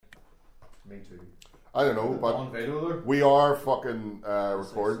Me too. I don't know, but we are fucking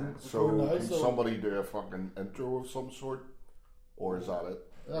recording, so can somebody do a fucking intro of some sort? Or is that it?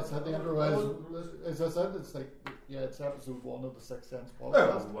 That's it, the intro is this it? It's like, yeah, it's episode 1 of the Sixth Sense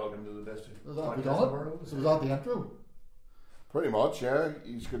podcast. Welcome to the best podcast in the world. So was that the intro? Pretty much, yeah.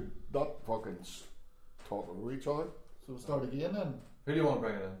 You could not fucking talk over each other. So we'll start again then. Who do you want to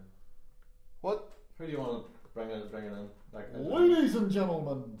bring it in? What? Who do you want to bring it in? Like, ladies and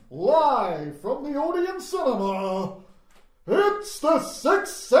gentlemen, live from the Odeon Cinema, it's the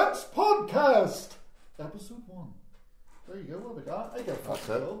Sixth Sense podcast, episode 1. There you go, what we got? I get that's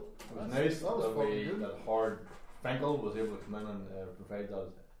it. It was nice that Hard Finkel was able to come in and provide that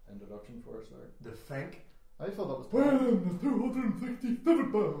introduction for us there. The Fink? I thought that was when the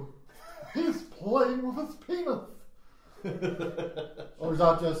 265th bow, he's playing with his penis. Or is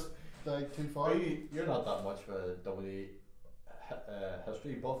that just like too far? You're not that much of a WWE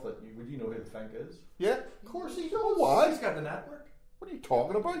history buff. Would you know who the Fink is? Yeah, of course he does. Why? He's got the network. What are you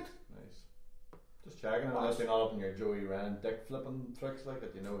talking about? Nice. Just checking, unless you're not up in your Joey Ryan dick flipping tricks like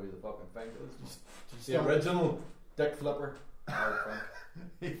that, you know who the fucking Fink is. The original dick flipper.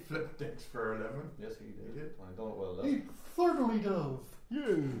 He flipped dicks for a living. Yes, he did. I don't know what it is. He certainly does.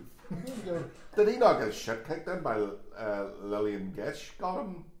 Yeah. Did he not get shit kicked in by Lillian Gish? Got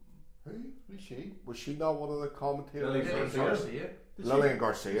him? Who? Who's she? Was she not one of the commentators? Lillian Garcia. Lillian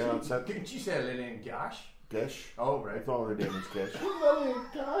Garcia, that's it. Didn't you say Lillian Gash? Gish. Oh, I right. thought her name was Gish. Lillian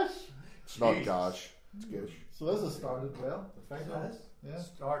Gash. It's not Gash, it's Gish. So this has started well. The Fink is? Yeah.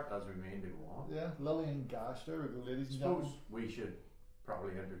 Start as we mean to go on. Yeah, Lillian Gash. There we go, ladies and Suppose gentlemen. we should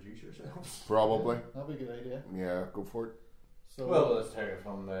probably introduce yourselves. Probably. Yeah, that'd be a good idea. Yeah, go for it. So, well, let's take it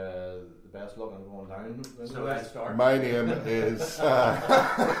from the best looking going down. So let's start. My name is.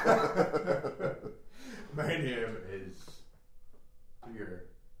 My name is. Here.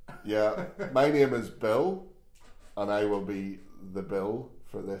 Yeah, my name is Bill, and I will be the Bill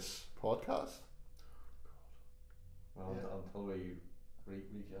for this podcast. Well, until we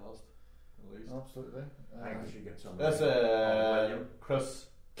recast, at least. absolutely. I think we should get some. That's Chris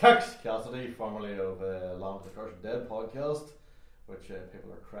Kix Cassidy, formerly of Land of the Cursed Dead podcast, which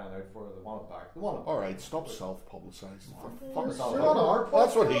people are crying out for. They want it back. They want it back. Alright, stop self-publicising. Put myself You're on over. our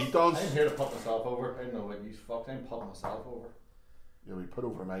That's what he does. I'm here to put myself over. I don't know what you fucked. I'm putting myself over. Yeah, we put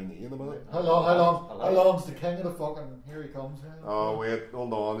over my knee in a minute. How long's the king of the fucking? Here he comes. Oh wait,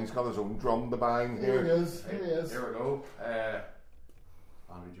 hold on. He's got his own drum to bang Here he here. is. Here he is. Here we go.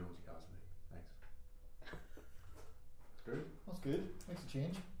 Andrew Jones Cassidy. Thanks. Good. That's good. Makes a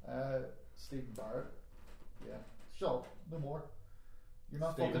change. Stephen Barrett. Yeah. Shut up. No more. You're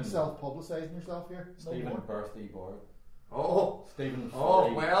not fucking self-publicising yourself here. No Stephen more. Birthday Board. Oh. Stephen.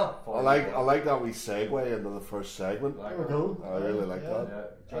 Oh, well. I like that we segue into the first segment. There we go. I really like Yeah.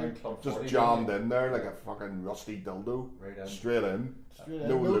 that. Giant Club Just 40, jammed in there like a fucking rusty dildo. Right in. Straight in. Straight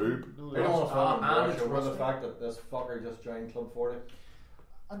No in. lube. No I don't want to and find it's over the rusty. fact that this fucker just joined Club 40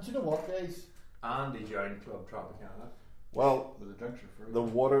 And do you know what, guys? And he joined Club Tropicana. Well, with the drinks for free. the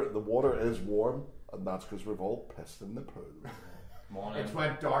water is warm, and that's because we've all pissed in the pool. Come on It in.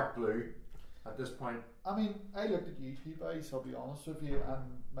 went dark blue at this point. I mean, I looked at you two guys, I'll be honest with you,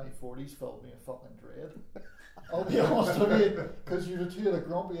 and my 40s filled me a fucking dread. I'll be honest with you, because you're the two of the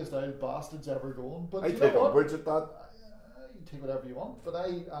grumpiest old bastards ever going. But I you know take what? umbrage at that. You take whatever you want, but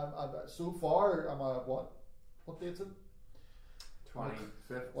I'm so far, I'm a what date's it?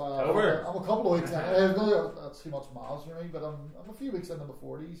 25th. Well, October. I'm a couple of weeks in. That's too much miles for me, but I'm a few weeks into my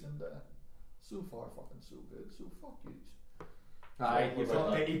 40s, and so far fucking so good. So fuck you. Aye,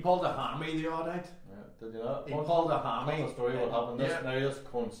 he pulled a hammy the other night. Yeah, did you not? He pulled a Tell hammy. the story what happened. This Yeah. now this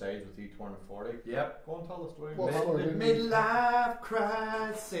coincides with you turning 40. Yep. Go and tell the story. What mate. story? Midlife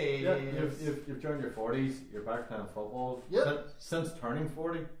crisis. Yeah, you've joined your 40s. You're back playing football. Yep. Since turning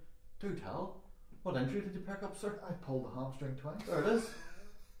 40, do tell. What injury did you pick up, sir? I pulled the hamstring twice. There it is.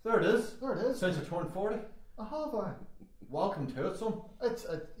 There it is. There it is. Since you turned 40. Have I? Welcome to it, son. It's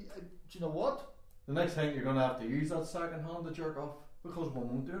do you know what? The next thing you're going to have to use that second hand to jerk off because one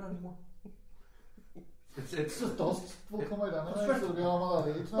won't do it anymore. It's just dust will come out That's anyway, right. so it'll be on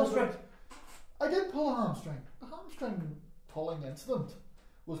that age now. That's right. I did pull a hamstring. The hamstring pulling incident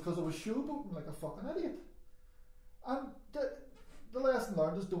was because I was showboating like a fucking idiot. And the lesson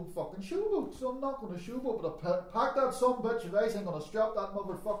learned is don't fucking showboat. So I'm not going to showboat, but I pack that some bitch of ice. I'm going to strap that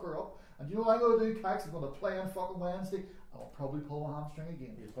motherfucker up. And you know what I'm going to do, Cax? I'm going to play on fucking Wednesday. And I'll probably pull my hamstring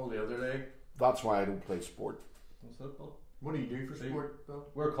again. You pulled the other leg. That's why I don't play sport. That's it, Bill. What do you do for sport, Bill?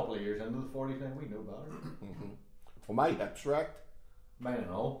 We're a couple of years into the 40s now. We know better. Well, my hip's wrecked. Mine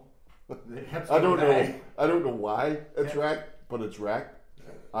and all. The hips I don't go know. down. I don't know why it's wrecked, but it's wrecked.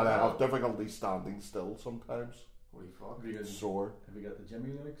 And I have difficulty standing still sometimes. Holy fuck. Sore. Have you got the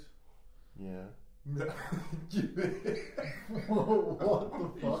Jimmy legs? Yeah. What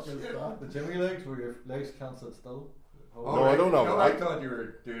the fuck is that? The Jimmy legs where your legs can't sit still? Oh, no, I don't know. I thought you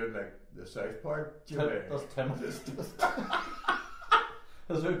were doing like the South Park. Jimmy. That's Tim.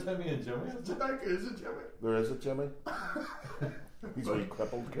 Is there Timmy and Jimmy? Is it Jimmy? There is a Jimmy. He's a wee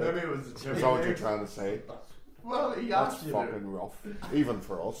crippled kid. Maybe it was the Jimmy. Is that what you're trying to say? Well, he That's asked you fucking rough. Even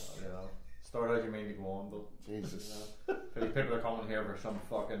for us. You know, start out you mean to go on, but Jesus. people are coming here for some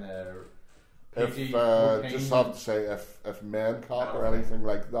fucking If PG-14. just have to say, if Mancock or anything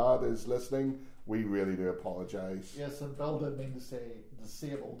like that is listening, we really do apologise. Yes, and Bill did mean to say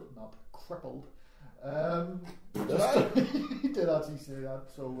disabled, not crippled. Did I? He did actually say that.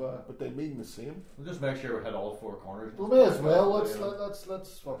 So, But they mean the same. We'll just make sure we hit all four corners. we may as well. Let's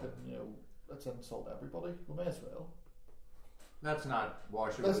fucking let's insult everybody. We may as well. Let's not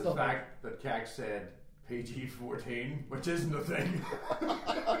wash over the fact that Cax said PG-14, which isn't a thing.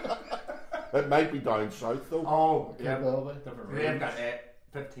 It might be down south though. Oh, Yeah, well, Different They've rooms. got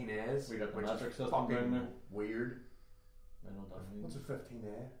 15 A's. We got the which metric is system fucking down there. weird. I know what that means. What's a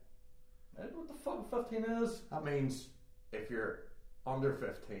 15A? What the fuck 15 is? That means if you're under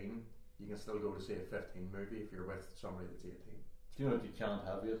 15, you can still go to see a 15 movie if you're with somebody that's 18. Do you know that you can't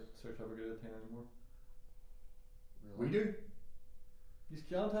have your certificate at 18 anymore? We do. You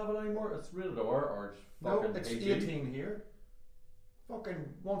can't have it anymore? It's rated R or it's No, fucking it's PG. 18 here. Fucking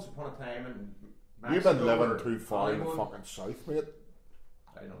once upon a time in You've been Mexico living or too far in the Hollywood. fucking south, mate.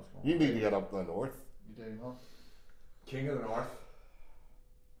 I know it's going You need to get up to the north. you do, huh? King of the North.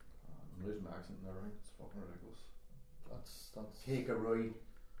 I'm losing my accent and everything. It's fucking ridiculous. That's. Take a ride.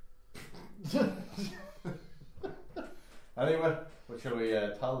 Anyway, what shall we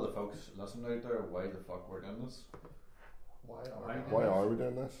tell the folks listening out there why the fuck we're doing this? Why Why are we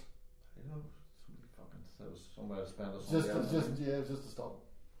doing this? I don't know. Somebody fucking says somewhere to spend us Just to stop.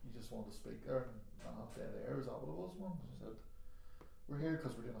 You just want to speak there and not have dead air. Is that what it was, man? We're here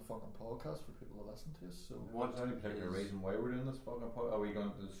because we're doing a fucking podcast for people to listen to us. So What's any particular reason why we're doing this fucking podcast? Are we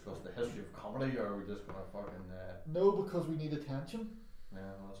going to discuss the history of comedy or are we just going to fucking no, because we need attention. yeah,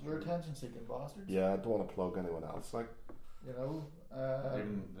 well, that's We're true. attention-seeking bastards. Yeah, I don't want to plug anyone else. Like, You know.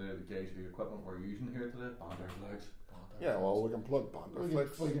 Even the guys whose equipment we're using here today, Bandar Flags. yeah, well, we can plug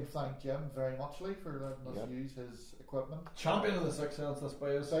Banderflix. We can thank Jim very muchly for letting us use his equipment. Champion of the Sixth Sense, this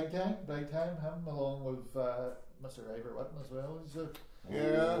by us. Big time. Him along with Mr. Ivor Witten as well. He's a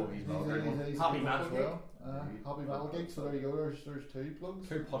Yeah. He's not a great one. he's Happy a Metal as well. Happy Metal Geek. So there you go. There's two plugs.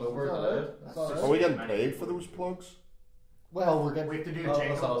 Two put over Is that the it? Is that Are it? we getting paid for those plugs? Well, we're getting. We have to do Oh, a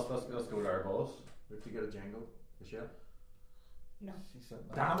jingle. let's go to our boss. We have to get a jingle. Michelle. No. She said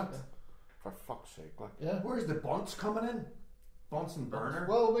no. Damn it. For fuck's sake, like. Yeah. Where's the bunts coming in? Bunsen burner.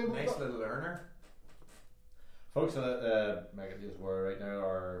 Well, we Nice little learner. Folks that make it where right now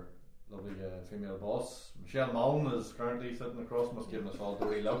our lovely female boss, Michelle Mullen, is currently sitting across from us giving us all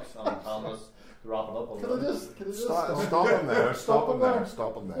dirty looks and telling us to wrap it up. Can I just Stop him there. Stop him there.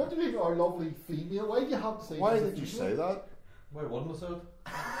 Stop him What there. do you think, our lovely female? Why do you have to say? Why she's a did you female? say that? Why wouldn't I say it?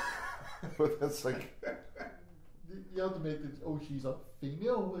 But it's like, You have to make it. Oh, she's a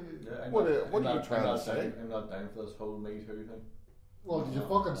female. Yeah, What are you trying to say? I'm not down for this whole Me Too thing. Well, did you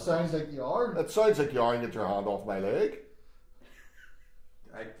fucking sound like you are? it sounds like you are and get your hand off my leg.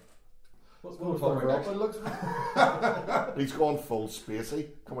 What's Go going on further up, next? it looks. He's gone full spacey.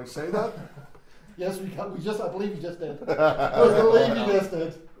 Can we say that? Yes, we can. I believe you just did. I believe you just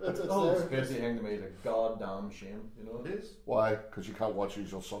did. It's Oh, there. Spacey thing to me is a goddamn shame. You know it is. Why? Because you can't watch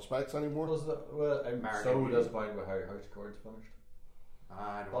Usual Suspects anymore? Well, I'm so American disappointed with how House of Cards finished.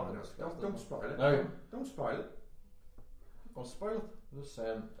 I don't want to know. Don't spoil it. No. Don't spoil it. Don't spoil it. I'm just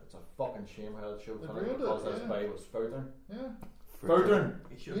saying it's a fucking shame how that show They finished ruined because it, this yeah. guy was furthering. Yeah. Furthering.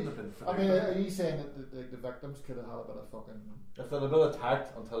 He shouldn't have been. I mean, are you saying that the victims could have had a bit of fucking? If they'd have been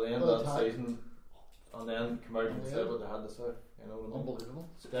attacked until the end Well, of that attacked. season and then come out and Yeah. said what they had to say, you know what I mean? Unbelievable.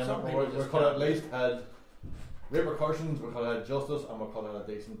 Then Some we people could just have at can't- least had repercussions, we could have had justice, and we could have had a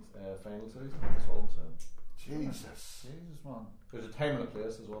decent final season. That's all I'm saying. Jesus. Jesus, man. There's a time and a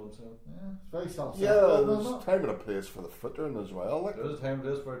place, is what I'm saying. Yeah, it's very self. Yeah, there's a time and a place for the footering as well. Like, There is a time and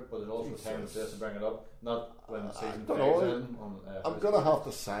place for it, but there's also a time and a place to bring it up. Not when season don't 5's know. in. I'm going to have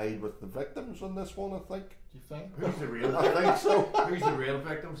to side with the victims on this one, I think. Do you think? Who's the real? I think so. Who's the real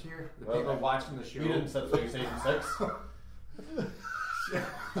victims here? The Well, people watching the show. We didn't sit through season 6.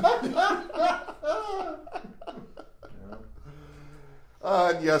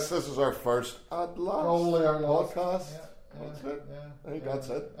 And yes, this is our first and last Probably our last. podcast. Yeah. That's it. Yeah. I think that's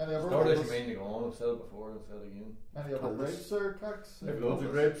it. Any other Started ones? you mean to go on. I've said it before. I've said it again. Any other grapes or cakes? I've loads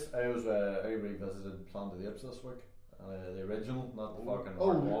of grapes. I revisited Planet of the Apes this week. The original, not the fucking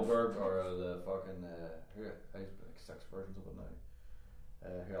Mark Wahlberg or the fucking who I like 6 versions of it now.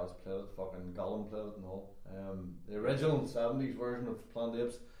 Who else played it? Fucking Gollum played it and all. The original 70s version of Planet of the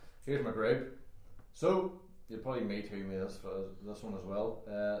Apes. Here's my grape. So you'd probably me too me this one as well.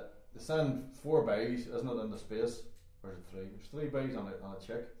 They send 4 bays, isn't it, in the space? Or is it 3? There's 3 bays on a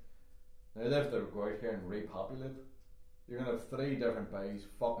chick. Now they have to go out here and repopulate. You're gonna have 3 different bays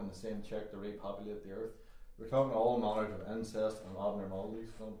fucking the same chick to repopulate the earth. We're talking all manner of incest and abnormalities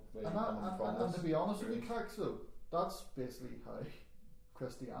from and to be honest with you, Cax, so that's basically how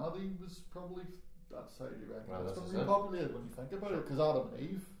Christianity was probably. That's how you reckon it's been repopulated when you think about it. Because Adam and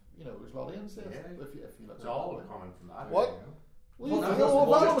Eve, there's a lot of incest. Yeah. If you look it's all coming from that. What? Well,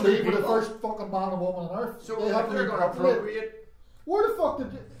 Adam and Eve were the first fucking man and woman on earth. So they have they're going to procreate. Where the fuck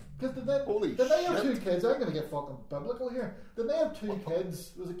did you? Because did they have 2 kids? I'm going to get fucking biblical here. Did they have 2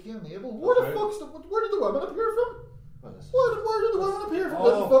 kids? Was it Cain and Abel? Where did the women appear from? Where did the women appear from?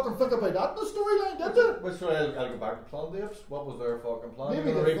 Didn't fucking think about that in the storyline, did they? Which way I'll go back to Planet of the Apes. What was their fucking plan? Maybe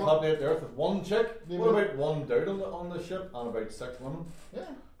They're going to repopulate the earth with 1 chick. What about 1 dude on the ship and about 6 women?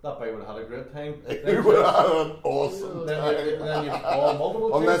 Yeah. That boy would have had a great time. He would have had an awesome time. Then you've all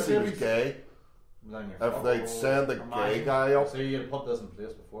multiple unless he babies. was gay. If they'd send a gay guy up. So you put this in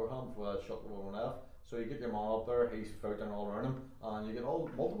place beforehand before that shut the woman off. So you get your man up there, he's floating all around him, and you get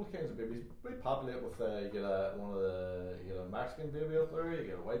multiple kinds of babies. Repopulate with you get a Mexican baby up there, you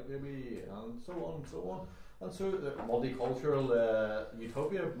get a white baby, and so on and so on. And so the multicultural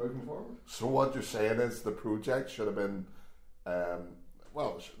utopia moving forward. So what you're saying is the project should have been,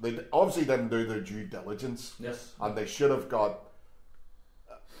 they obviously didn't do their due diligence. Yes. And they should have got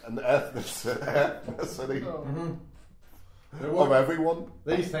an ethnicity of everyone.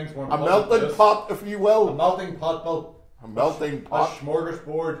 These things weren't a melting pot, if you will. A melting pot, Bill. A melting pot. A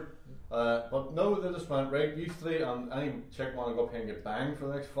smorgasbord. But no, they just went, right, you 3, and any chick want to go up here and get banged for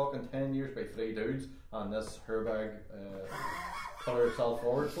the next fucking 10 years by 3 dudes, and this herbag put herself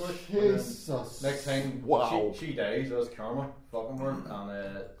forward for it. Jesus. Next time, she dies, that's karma, fucking her.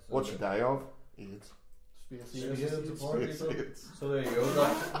 And what's she die of? AIDS. Space. So there you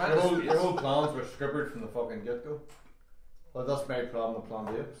go. Your whole plans were scribbled from the fucking get-go. Well, that's my problem with Planet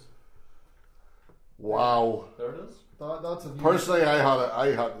of the Apes. Wow. There it is. That's personally, I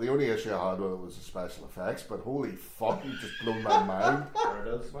had the only issue I had with it was the special effects, but holy fuck, you just blew my mind. There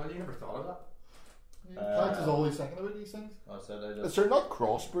it is. Well, you never thought of that. Cax is always thinking about these things. Is there not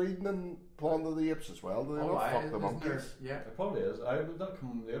crossbreeding in Planet of the Apes as well? Do they not fuck the monkeys? Yeah, it probably is. Would that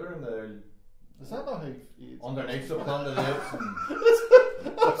come later in the? Is that not how underneath the Planet of the Apes?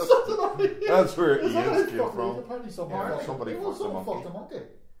 That's where AIDS came from. Apparently somebody fucked a monkey.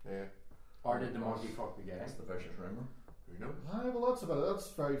 Yeah. Or did the monkey fuck the guy? That's the vicious rumour. Who knows? Well, that's about it. That's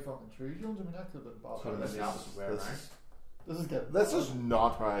very fucking true, Jones. I mean, that could have been bad. This is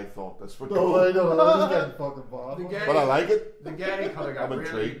not how I thought this would go. No, this is getting fucking bad. But I like it. The guy could have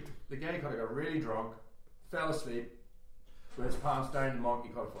got really drunk, fell asleep, with his pants down, the monkey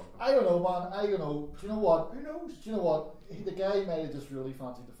could have fucked him. I don't know, man. I don't know. Do you know what? Who knows? Do you know what? The guy might have just really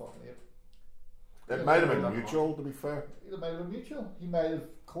fancied the fucking ape. It might have been mutual, to be fair. It might have been mutual. He might have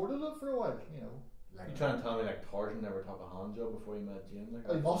courted it for a while, you know. You trying to tell me like Tarzan never took a hand job before he met Jane?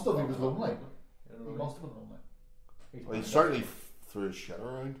 Like, he must have. He was lonely. He must have been lonely. Well, he certainly threw his shit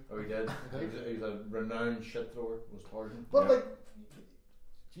around. Oh, he did. He's a renowned shit thrower. Was Tarzan? But like,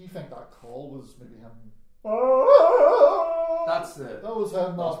 do you think that call was maybe him? That was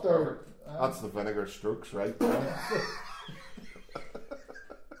him after. That's the vinegar strokes, right?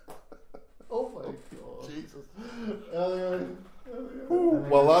 Oh my god. Jesus. Anyway.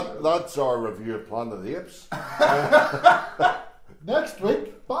 Well, that's our review of Planet of the Apes. Next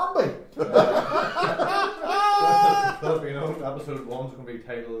week, Bambi. Episode 1's going to be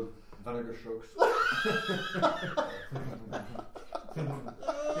titled Vinegar Strokes.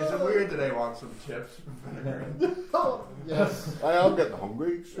 Is it weird that I want some chips with vinegar? Yes. I am getting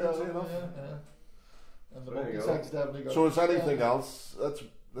hungry, strangely enough. Yeah. And the monkey sex definitely got. So is anything else?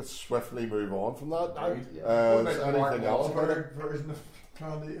 Let's swiftly move on from that. Is anything else? Version of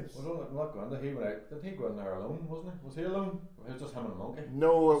Planet of the Apes. I'm not going to. He went out. Did he go in there alone? Wasn't he? Was he alone? Or was it just him and a monkey?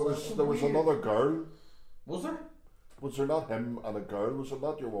 No, there was another girl. Was there? Was there not him and a girl? Was it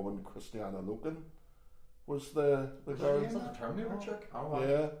not your woman, Christiana Loken? Was the girl? Was that the Terminator chick?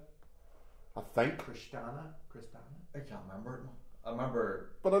 Yeah. I think. Christiana? I can't remember it. I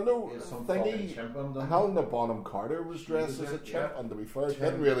remember. But I know thingy. Helena Bonham Carter was dressed as a chimp, and to be fair, she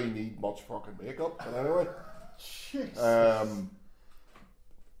didn't really need much fucking makeup. But anyway.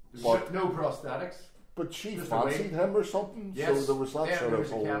 But no prosthetics. But she fancied him or something, yes. So there was that sort of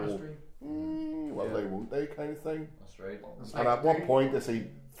whole chemistry. Well, they won't they kind of thing. That's right. And like, at what point is he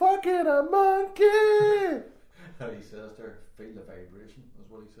fucking a monkey? He says there, feel the vibration, is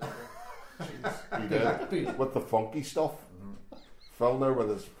what he said there. He did. With the funky stuff. Filner with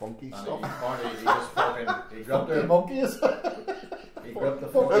his funky and stuff. He just fucking, he grabbed the monkeys. He grabbed the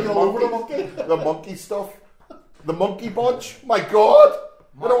funky all over the monkey. The monkey stuff. The monkey bunch. My God!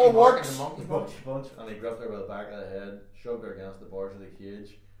 It all works. The monkey bunch. And he grabbed her by the back of the head, shoved her against the bars of the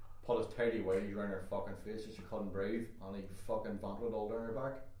cage, put his tidy whities around her fucking face so she couldn't breathe, and he fucking vomited all down her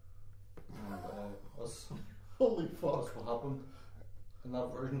back. And holy fuck. That's what happened in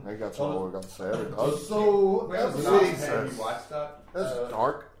that version. I think that's all we're going to say. So, when was the last time you watched that? It's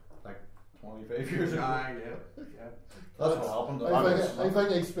dark. Like 25 years ago. Yeah. That's what happened. I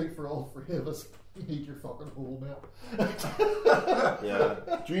think I speak for all three of us. You need your fucking hole, man. Yeah.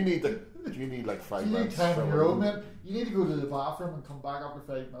 Do you need like 5 minutes? You need time on your own, man. You need to go to the bathroom and come back after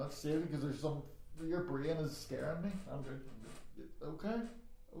 5 minutes, save because there's some. Your brain is scaring me. I'm good.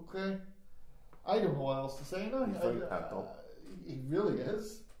 Okay. I don't know what else to say now. He really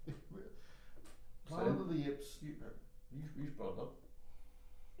is. Planet of the Apes. You brought it up.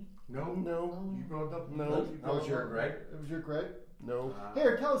 No. You brought it up. No. That was your Greg. It was your Greg. No.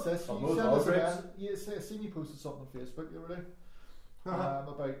 Here, tell us this. Some You of sent those us Gregs? I seen you posted something on Facebook the other day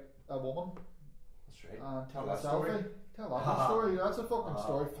about a woman. That's right. And tell that a story. selfie. Tell that one story. That's a fucking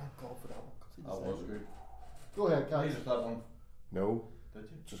story. Thank God for that one. That was good. Go ahead, Can you Cal. just that one? No. Did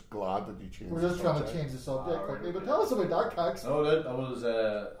you? Just glad that you changed. We're just trying to change the subject Ah, quickly, right, but okay. tell us about that, Cax. No, I did. I was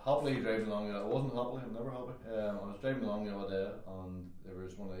happily driving along. I wasn't happily. I'm never happy. I was driving along the other day, and there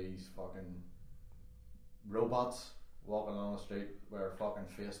was one of these fucking robots walking along the street with her fucking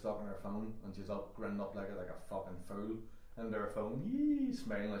face stuck in her phone, and she's up grinning up like a fucking fool into her phone,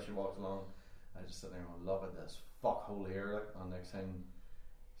 smiling as she walks along. I just sit there and look at this fuckhole here, like, and next thing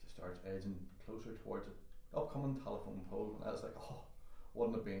she starts edging closer towards it. Upcoming telephone pole, and I was like, oh,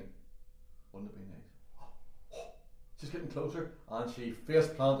 wouldn't it be nice? She's getting closer, and she face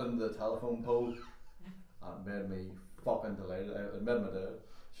planted into the telephone pole, and it made me fucking delighted. It made my day.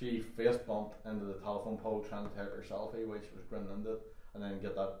 She face bumped into the telephone pole trying to take her selfie while she was grinning into it, and then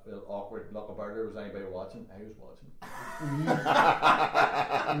get that real awkward look about her. Was anybody watching? I was watching.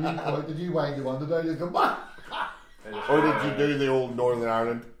 Did you wind you under there? You go, bah! Or did you do the old Northern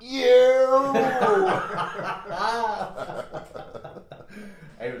Ireland?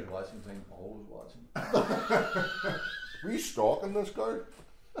 I was watching. I'm always watching. Were you stalking this girl?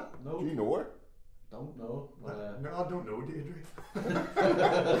 No. Do you know her? Don't know. No, I don't know, Deirdre.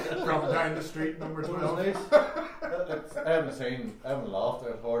 From down the street, number 12. I haven't laughed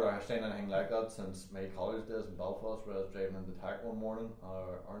out hard or seen anything like that since my college days in Belfast, where I was driving into Tech one morning,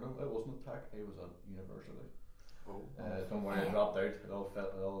 or no, it wasn't Tech, it was at university. Don't worry, I dropped out, it all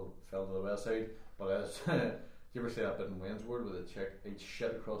fell to the west side, but do you ever see that bit in Wayneswood where the chick eats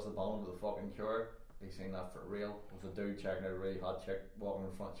shit across the bottom of the fucking car? They seen that for real. It was a dude checking out a really hot chick walking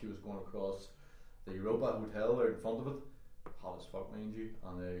in front. She was going across the Europa Hotel there in front of it, hot as fuck, mind you,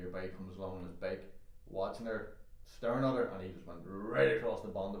 and your bike comes along on his bike, watching her, staring at her, and he just went right across the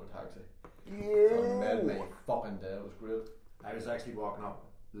bond of a taxi. It made me fucking day. It was great. I was actually walking up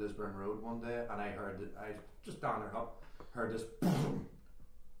Lisburn Road one day, and I heard that I just down there up heard this.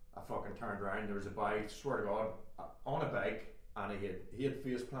 I fucking turned around. There was a bike. Swear to God, on a bike, and he had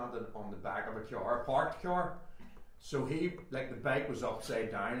face planted on the back of a car, a parked car. So the bike was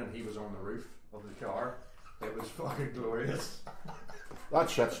upside down, and he was on the roof of the car. It was fucking glorious. That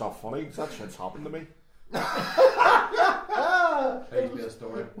shit's not funny, 'cause that shit's happened to me. Please be a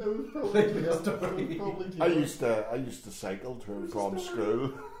story. It was probably a story. I used to cycle to and from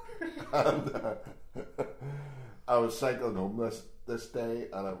school, and I was cycling home this day,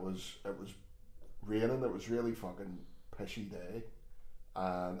 and it was raining. It was really fucking pishy day,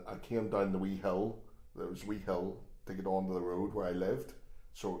 and I came down the wee hill. There was a wee hill to get onto the road where I lived,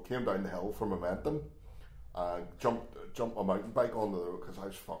 so I came down the hill for momentum. Jumped my mountain bike onto the road because I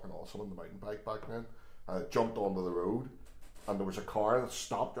was fucking awesome on the mountain bike back then. I jumped onto the road, and there was a car that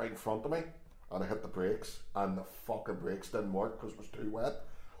stopped right in front of me, and I hit the brakes, and the fucking brakes didn't work because it was too wet.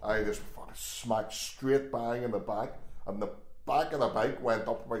 I just fucking smacked straight bang in the back, and the back of the bike went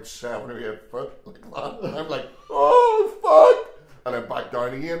up about 7 or 8 foot like that. And I'm like, oh fuck, and then back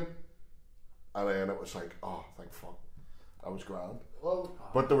down again, and then it was like, oh thank fuck, that was grand. Well,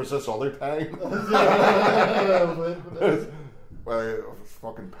 but there was this other time where I was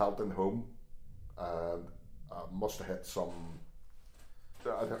fucking pelting home, and I must have hit some,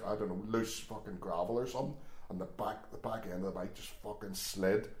 I don't know, loose fucking gravel or something, and the back end of the bike just fucking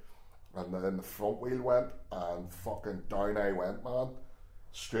slid, and then the front wheel went, and fucking down I went, man,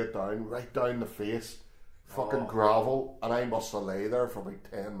 straight down, right down the face, fucking gravel, and I must have lay there for about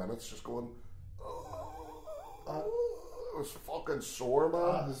 10 minutes just going, it was fucking sore,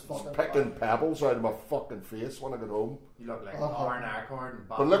 man. Just picking pebbles out of my fucking face when I got home. You look like Aaron Eckhart and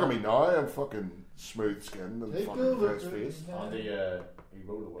But look at me now, I'm fucking smooth skinned and fucking fresh face. And he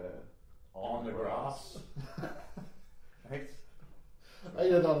rode away on the grass. Right. I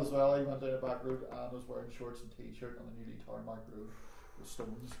did that as well. I went down a back road and I was wearing shorts and t-shirt on a newly tarmacked road with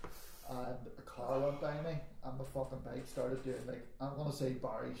stones, and a car went by me and the fucking bike started doing, like, I'm gonna say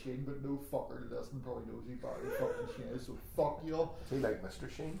Barry Sheen, but no fucker listening probably knows who Barry fucking Sheen is, so fuck you all. Is he like Mr.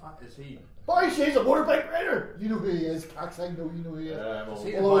 Sheen? Is he? Barry Sheen's a motorbike rider! You know who he is, Cax, I know you know who he is. Is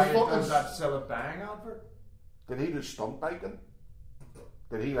he the Although guy it's that fucking does that Sell It Bang advert? Did he do stunt biking?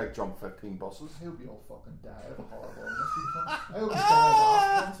 Did he like jump 15 buses? He'll be all fucking die of a horrible illness. I hope he's die of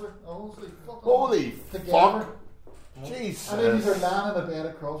ass cancer. Honestly, fucking Holy together. fuck! Jesus. And then he's lying in a bed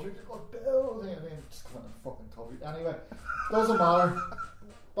across you, just going, Bill, and then just coming in fucking covered. Anyway, doesn't matter.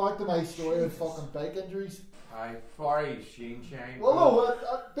 Back to my story of fucking bike injuries. Aye, Barry Sheen Shane. Well,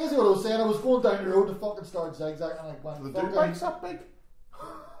 no, basically what I was saying, I was going down the road to fucking start zigzag, and I went, The fucking... dude bike's that big?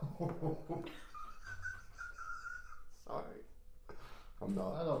 Sorry. I'm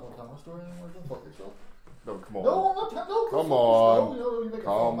not. I don't want to tell my story anymore, don't fuck yourself. No, come on. No, I'm not telling, no. Come on. You make it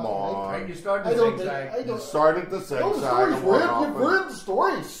Come fun, on. Right, you started I to don't zigzag. I You don't... started the zigzag. No, the story's and what ruined. You've happened? ruined the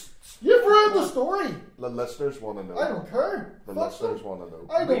story. You've ruined the story. The listeners want to know. I don't care. The Fuck listeners them. want to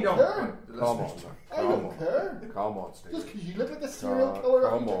know. I We don't don't. care. The Come on, listeners man. I Come don't on. care. Come on, Steve. Just because you look like a serial killer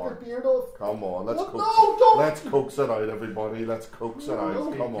come and you on. took your beard off. Come on, let's Look, coax no, don't. Let's coax it out, everybody. Let's coax it out.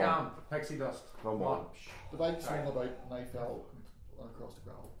 No. Come on. Cam, Pixie dust. Come on. The bike swung about and I fell across the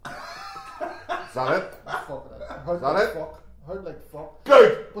gravel. Is that it? Fuck it. I heard Is that like it? fuck. I heard like fuck.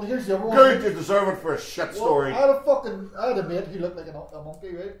 Good. But here's the other one. Good. You deserve it for a shit Well, story. I had a mate who looked like a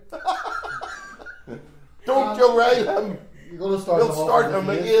monkey, right? Don't you rail him. You're going to start You'll him off start with him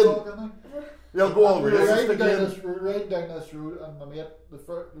the again. AIDS talk, aren't you? You'll go all We were racist riding down again. this road, and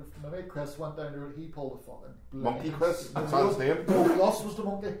my mate Chris went down the road. He pulled a fucking Monkey Chris? No, That's his name? No, Gus was the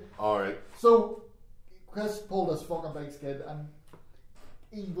monkey. Alright. So Chris pulled his fucking bike skid, and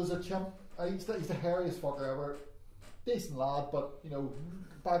he was a chimp. He's the hairiest fucker ever. Decent lad, but you know,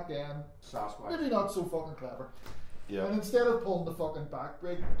 back then Sasquatch. maybe not so fucking clever. Yeah. And instead of pulling the fucking back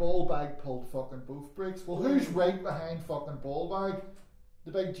brake, ball bag pulled fucking both brakes. Well, who's right behind fucking ball bag?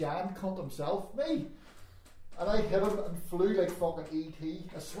 The big giant cunt himself, me. And I hit him and flew like fucking E.T.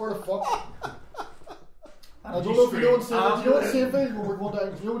 I swear to fuck. And I don't know if you know what same thing when we're going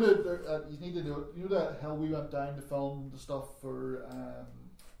down. You know you need to know it. You know that hill we went down to film the stuff for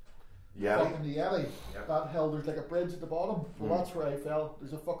fucking the Yeti. Yep. That hill, there's like a bridge at the bottom. Well, that's where I fell.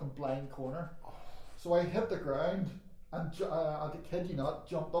 There's a fucking blind corner. So I hit the ground and I kid you not,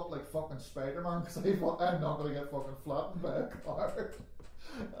 jumped up like fucking Spider-Man because I thought I'm not going to get fucking flattened by a car.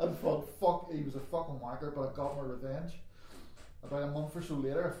 And thought, fuck, he was a fucking whacker, but I got my revenge. About a month or so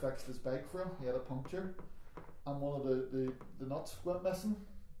later, I fixed his bike for him. He had a puncture, and one of the nuts went missing.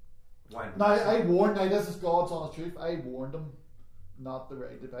 Now this is God's honest truth. I warned him not to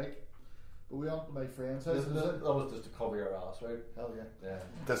ride the bike, but we went to my friend's house. That was just to cover your ass, right? Hell yeah. Yeah.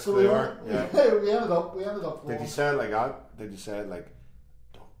 Disclaimer. Yeah. we ended up. Did you say it like that? Did you say it like,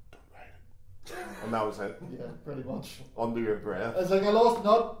 don't ride it? And that was it? Yeah, pretty much. Under your breath? It's like I lost a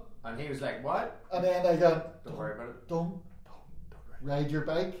nut, And he was like, what? and then I got. Don't worry about it. Don't ride your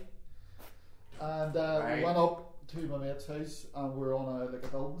bike. And we went up to my mate's house, and we're on a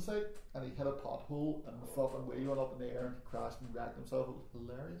building site, and he hit a pothole, and the fucking wheel went up in the air and crashed and wrecked himself. It was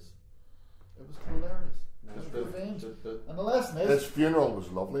hilarious. It was hilarious. It was revenge. And the lesson is, His funeral was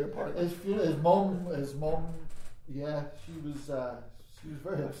lovely, apparently. his mum, yeah, she was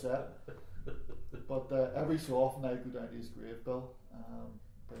very upset. But every so often I go down to his grave, Bill,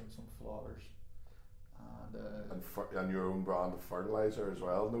 bring some flowers, And your own brand of fertilizer as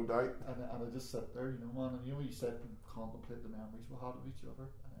well, no doubt. and I just sit there, you know, man, and you know, you sit and contemplate the memories we had of each other,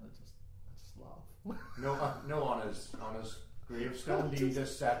 and then I just laugh. No, on his gravestone, do you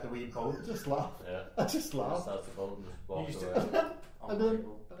just set the wee boat? I just laugh. Yeah. I just laugh. That's the boat and just You walked used away. to- And then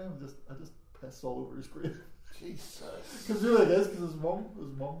I just piss all over his grave. Jesus. Because you know what it is, because his mum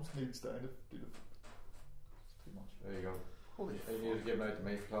sneaks down to do the. It's too much. There you go. Holy You need to give out to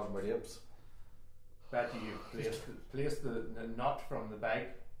me for talking about apes. Bet you placed the nut from the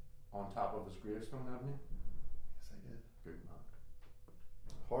bike on top of his gravestone, haven't you? Yes, I did. Good man.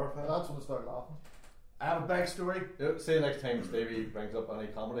 Horrifying. That's when I started laughing. I have a backstory. Say next time Stevie brings up any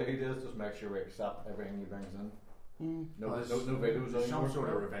comedy he does, just make sure we accept everything he brings in. No videos Some anymore. sort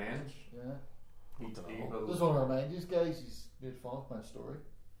of revenge. Yeah. Evil. Just want to remind you guys, he's made fun of my story.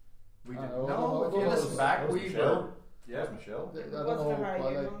 We I did. know, No, if you no, listen back, that was we Michelle. were. Yeah. That's Michelle. I don't What's know, the high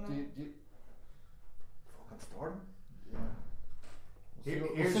but you like, on do that? you, Fucking storm. yeah.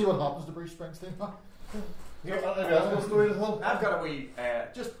 We'll Here's- see what happens to Bruce Springsteen. That's story as well. I've got a wee,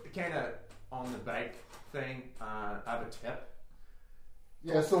 just kind of on the bike thing. I have a tip.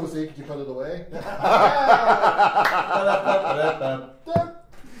 Yeah, so was he. Could you put it away?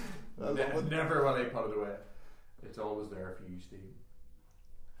 Never will they put it away. It's always there for you, Steve.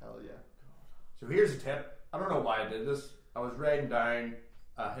 Hell yeah. So here's a tip. I don't know why I did this. I was riding down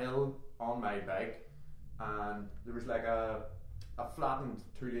a hill on my bike, and there was like a flattened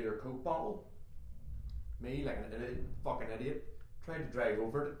 2-litre Coke bottle. Me, like an idiot, fucking idiot, tried to drive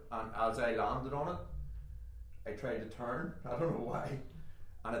over it, and as I landed on it, I tried to turn. I don't know why,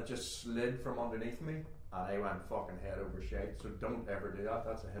 and it just slid from underneath me, and I went fucking head over shite. So don't ever do that.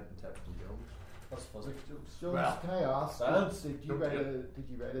 That's a hidden tip from Jones. That's physics jokes. Jones, Well, can I ask? science. Did you Don't write do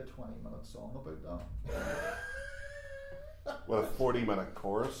a 20-minute song about that? With a 40-minute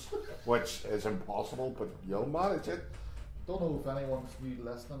chorus, which is impossible, but you'll manage it. Don't know if anyone's new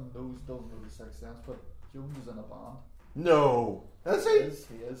listening doesn't know the Sixth Sense, but Jones is in a band. No, is He he? is.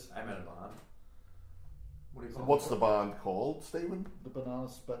 He is. I'm in a band. What do you call What's it? the band called, Stephen? The Banana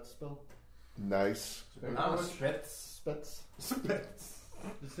Spit Spill. Nice. Banana Spitz. Spits. Spitz.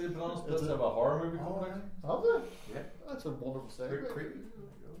 You see the Banana Splits have a horror movie coming out? Have they? Yeah. That's a wonderful Very segue. creepy.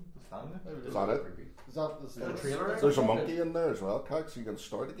 The family? There it Is that it? Creepy. Is that the Is there a trailer? There's a monkey in there as well, Cax. You can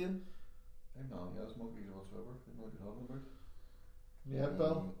start again. I'm not yes, monkeys whatsoever. I don't know what you're talking about. Yeah,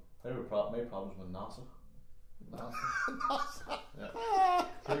 Bill. I have made problems with NASA. NASA. Yeah.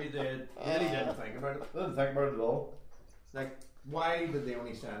 So you did. Really didn't think about it. I didn't think about it at all. Like, why did they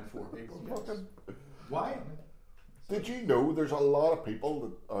only send 4 people? Fucking- Why? Did you know there's a lot of people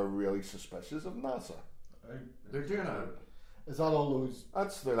that are really suspicious of NASA? They're doing a. Is that all those?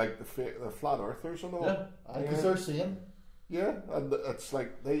 That's like the flat earthers and all. Yeah. Because Yeah. they're saying. Yeah, and it's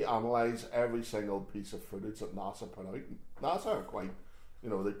like they analyse every single piece of footage that NASA put out. NASA are quite,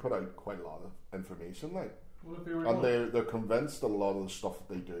 they put out quite a lot of information, like, What if you were and they're convinced that a lot of the stuff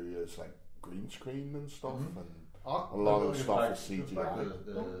that they do is like green screen and stuff, Mhm. and a lot of the stuff is CGI.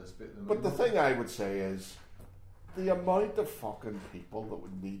 CGI. But the thing I would say is the amount of fucking people that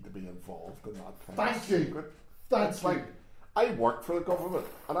would need to be involved in that kind Thank of you. secret. Thank It's you. like I work for the government,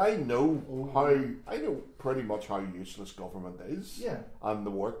 and I know Oh. I know pretty much how useless government is, Yeah. and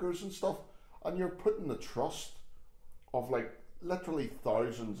the workers and stuff, and you're putting the trust of like literally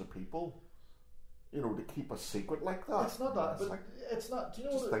thousands of people, to keep a secret like that. It's not that, It's but like, it's not. Do you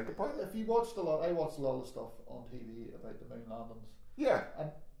know? just think about it. If you watched a lot, I watched a lot of stuff on TV about the moon landings. Yeah,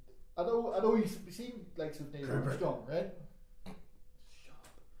 And I know you've seen likes of Neil Armstrong, right?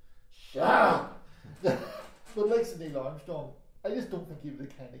 Shut up! But likes of Neil Armstrong, I just don't think he was the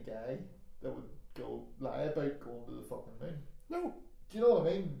kind of guy that would go lie about going to the fucking moon. no, Do you know what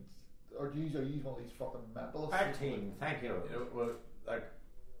I mean? Or do you use one of these fucking mentalists? Tag team. Thank you. Well, like,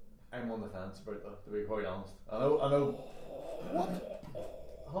 I'm on the fence about that, to be quite honest. I know.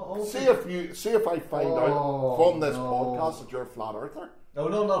 What? see if I find out from this podcast that you're a flat earther. No,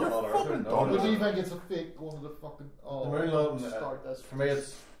 not You're Father fucking Arthur. done. Or do you No. think it's a fake going to the fucking? Oh, The moon landing, start this. For me,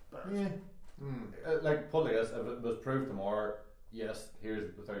 it's Yeah. like put like this. If it was proved tomorrow, yes,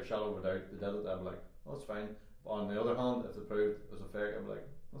 here's without a shadow of a doubt, they did it. I'd be like, oh, that's fine. But on the other hand, if they proved it was a fake, I'd be like,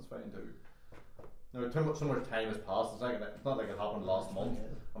 that's fine too. No, so much time has passed. It's not like it happened last month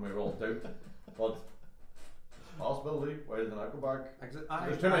and we were all duped. But possibility. Why did they not go back?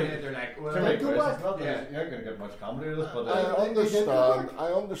 There's too many. They're like, Too well, many go questions. back. Not that Yeah. you're not going to get much comedy with this, but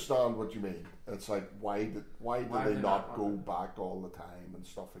I understand what you mean. It's like why did they did not not go want back all the time and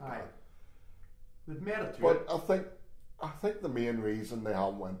stuff like aye. that? They've made it to But it. I think the main reason they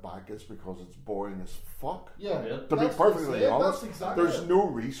haven't went back is because it's boring as fuck. Yeah. Yeah. To be That's perfectly it, honest, that's exactly there's it. no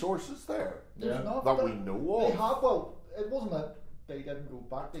resources there There's Yeah. not that we know They of. have. Well, it wasn't that they didn't go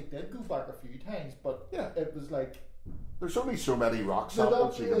back. They did go back a few times, but Yeah. it was like There's only so many rock No,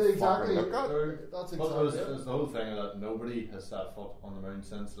 samples you can exactly. fucking look at. that's But exactly there's the whole thing that nobody has set foot on the moon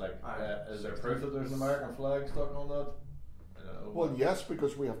since. Like, Aye. is there proof that there's an American flag stuck on that? I don't know. Well, yes,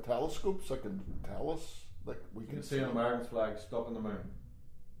 because we have telescopes that can tell us. Like we You can can see an American flag stuck on the moon.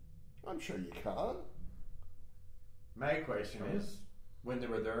 I'm sure you can. My question is, when they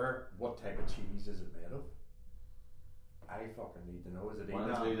were there, what type of cheese is it made of? I fucking need to know. Is it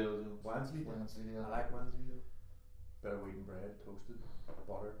Wansley, Edam? Wansley? Wednesday, yeah. I like Wansley though. Bit of wheaten bread, toasted,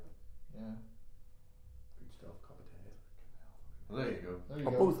 butter. Yeah. Good stuff, cup of tea. Well, there you go. There you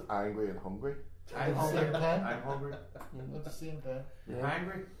I'm go. both angry and hungry. I'm At the hungry. same time. I'm hungry. At the same time. You're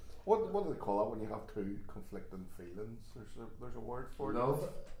hungry? What do they call that when you have two conflicting feelings? There's a word for it. Love.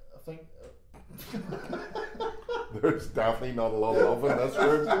 I think. There's definitely not a lot of love in this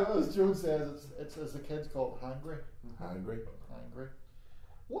room. As Joe says, it's as the kids call it hangry. Angry. Angry.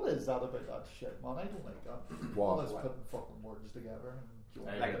 What is that about that shit, man? I don't like that. What? All this putting fucking words together. And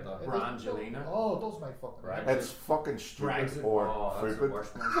I Like get that. It Brangelina. Oh, it does my fucking Right. head. It's fucking stupid Brexit. or Oh, that's the stupid.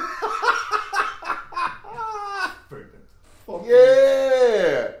 worst one. Stupid. Fuck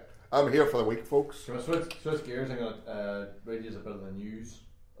Yeah! I'm here for the week, folks. So I switch gears. I'm going to read you a bit of the news.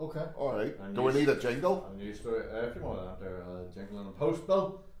 Okay. Alright. And Do we you- need a jingle? A news story. If you want after jingle and a post,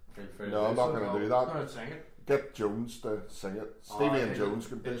 Bill. Feel free to No, do I'm not so. going to do No, that. no, sing it. Get Jones to sing it. Oh, Stevie and it'll- Jones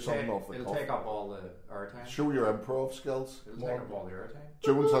can do it'll something take- off the It'll cuff. take up all the airtime. Show your improv skills. It'll take up all the airtime.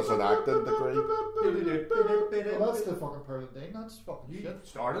 Jones has an acting degree. Well, that's the fucking Pearl of Dane. That's fucking You shit.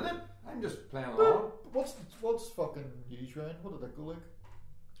 started it. I'm just playing along. What's fucking news round? What did that go like?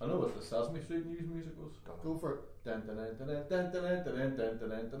 I know what the Sesame Street news music was. Go for it. Dun, dun, dun, dun, dun, dun, dun, dun, dun,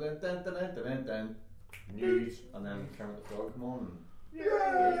 dun, dun, dun, dun, dun, dun, dun, dun. News, and then Kermit the Frog come on.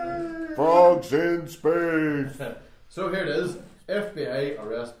 Frogs in space. So here it is. FBI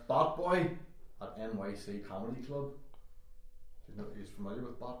arrest Bat Boy at NYC Comedy Club. Do you know he's familiar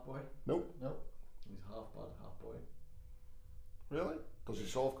with Bat Boy? Nope. Nope. He's half bat, half boy. Really? Does he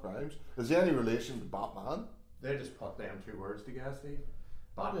solve crimes? Is he any relation to Batman? They just put them two words together, Steve.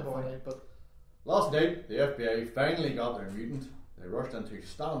 That'd Bad be boy. funny, but Last night, the FBI finally got their mutant. They rushed into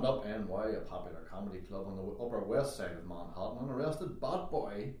Stand Up NY, a popular comedy club on the Upper West Side of Manhattan, and arrested Bat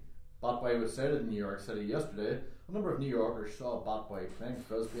Boy. Bat Boy was sighted in New York City yesterday. A number of New Yorkers saw Bat Boy playing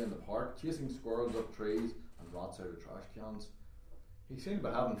frisbee in the park, chasing squirrels up trees and rats out of trash cans. He seemed to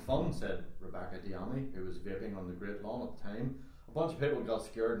be having fun, said Rebecca Diani, who was vaping on the Great Lawn at the time. A bunch of people got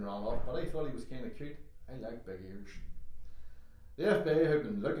scared and ran off, but I thought he was kind of cute. I like big ears. The FBI, who'd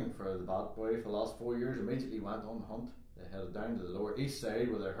been looking for the Bat Boy for the last 4 years, immediately went on the hunt. They headed down to the Lower East Side,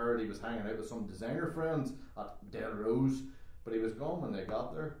 where they heard he was hanging out with some designer friends at Del Rose, but he was gone when they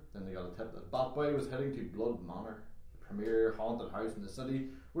got there. Then they got a tip that Bat Boy was heading to Blood Manor, the premier haunted house in the city,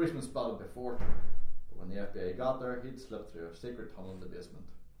 where he's been spotted before. But when the FBI got there, he'd slipped through a secret tunnel in the basement.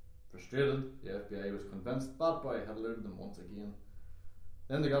 Frustrated, the FBI was convinced Bat Boy had eluded them once again.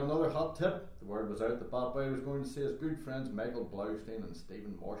 Then they got another hot tip. The word was out that Bat Boy was going to see his good friends Michael Blaustein and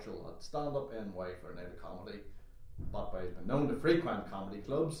Stephen Marshall at Stand Up NY for a night of comedy. Bat Boy has been known to frequent comedy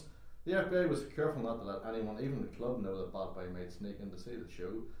clubs. The FBI was careful not to let anyone, even the club, know that Bat Boy might sneak in to see the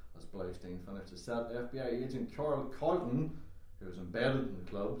show. As Blaustein finished his set, FBI agent Carl Carlton, who was embedded in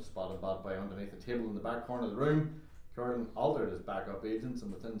the club, spotted Bat Boy underneath a table in the back corner of the room. Carlton altered his backup agents,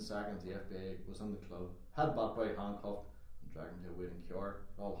 and within seconds the FBI was in the club, had Bat Boy handcuffed and dragged him to a waiting car.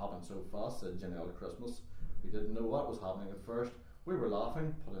 It all happened so fast, said Janelle Christmas. We didn't know what was happening at first. We were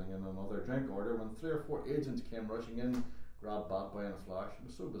laughing, putting in another drink order, when 3 or 4 agents came rushing in, grabbed Bat Boy in a flash. It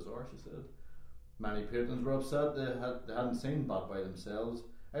was so bizarre, she said. Many patrons were upset they hadn't seen Bat Boy themselves.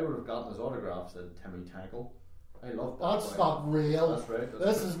 I would have gotten his autograph, said Timmy Tankle. I love Bat that's Boy. not real. That's right.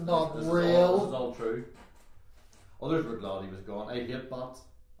 This is not this real. This is all true. Others were glad he was gone. I hate bats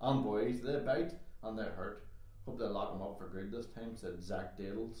and boys. They bite and they hurt. Hope they lock him up for good this time, said Zach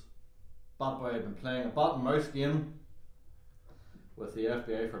Dadles. Bat Boy had been playing a bat and mouse game with the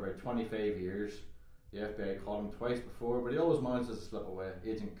FBI for about 25 years. The FBI caught him twice before, but he always manages to slip away.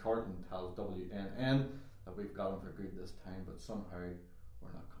 Agent Carton tells WNN that we've got him for good this time, but somehow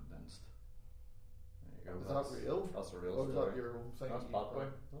we're not convinced. There you go. Is that real? That's a real Or is story. that your own thing? That's you Bat Boy.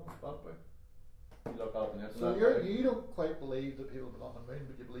 found? No, it's Bat Boy. You look up on the So internet. you don't quite believe that people have been on the moon,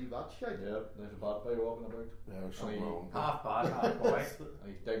 but you believe that shit? Yeah, there's a Bat Boy walking about. Yeah, there's something I mean, wrong. Half bad, half boy.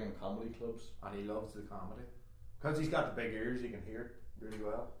 And he's digging comedy clubs. And he loves the comedy. Because he's got the big ears, he can hear really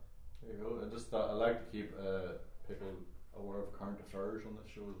well. There you go. I like to keep people aware of current affairs on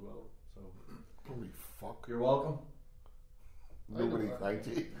this show as well. So Holy fuck. you're welcome. Nobody I know thanked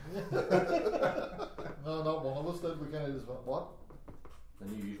you. No, not one of us did. We kind of just went, what? The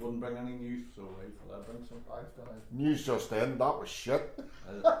news wouldn't bring any news, so I thought I'd bring some. I've done it. News just in, that was shit.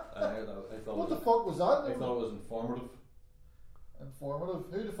 I thought What the it was, fuck was that? I thought it was informative. Informative.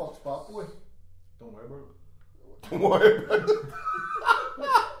 Who the fuck's Bat Boy? Don't worry about it. Don't worry about it.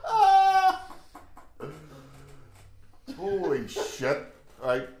 Holy shit.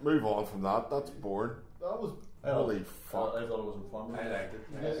 Right, move on from that. That's boring. That was. Holy I fuck. thought it was informative. I liked it.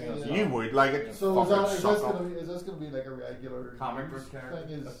 Yeah, I think it's yeah. You would like it. So Fucking is suck this up. gonna be like a regular Comic news book character.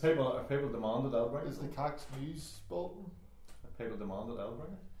 thing? If people demand it, I'll bring Is it. the Cax News Bolton? If people demand it, I'll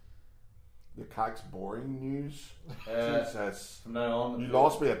bring it. The cack's boring news. Jesus. From now on, You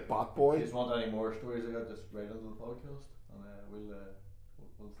lost me at Bat Boy. If you want any more stories, I got just right into the podcast, and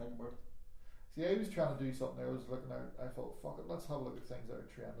we'll think about it. See, I was trying to do something. I was looking at. I thought, fuck it, let's have a look at things that are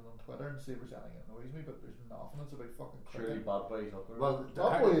trending on Twitter and see if there's anything that annoys me. But there's nothing. It's about fucking Surely cricket. Bad Boy's up there. Well,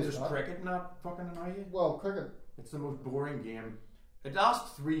 Bad Boy is does not. cricket not fucking annoy you? Well, cricket. It's the most boring game. It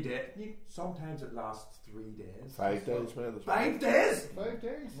lasts 3 days. Sometimes it lasts 3 days. 5 days, man. 5 days? 5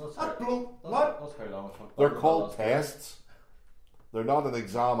 days. That blow. That's What? how long it took. They're called tests. They're not an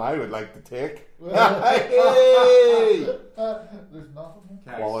exam I would like to take. Hey! There's nothing.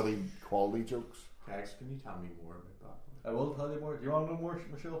 Quality jokes. Cax, can you tell me more about that? I will tell you more. Do you want to know more,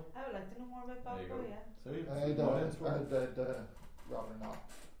 Michelle? I would like to know more about Bad There you Boy, go. yeah. See? I'd rather not.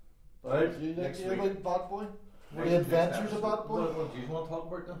 Right, Do you next think week. about Bad Boy? Next The adventures week's of Bad Boy? What do you want to talk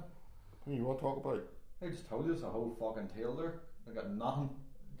about then? What do you want to talk about? I just told you it's a whole fucking tale there. I got nothing.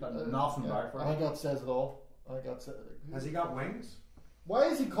 Got nothing back for I think it. that says it all. I think that says Has he got wings? Why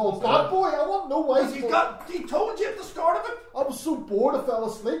is he called Bad Boy? I want to know why He told you at the start of it. I was so bored I fell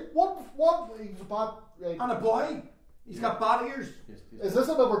asleep. What? He's a bad. And a boy. He's got bat ears. Is this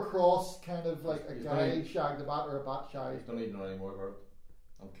another cross kind of like a He's guy right. shagged a bat or a bat I shagged? don't need to know any more about it.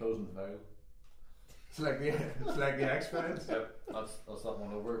 I'm closing the file. It's like the X-Files. Yep, that's that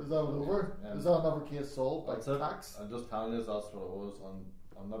one over. Is that over? Yeah. Is that another case solved by That's it. tax? I'm just telling you that's what it was, and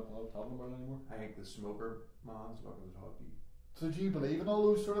I'm not talking about it anymore. I think the smoker man's looking at hockey. So do you believe in all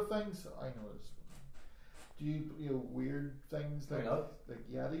those sort of things? I know it's. Do you weird things Why like not?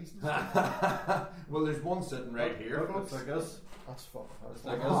 Yetis and stuff? Well, there's one sitting right here, Look, folks. it's like this. That's fucking It's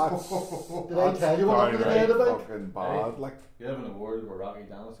hard. like That's, this. Did I tell you what I'm downright mad about? fucking bad. Like, You live in a world where Rocky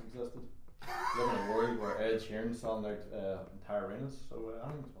Dennis existed. You live in a world where Ed Sheeran's selling out entire arenas, so I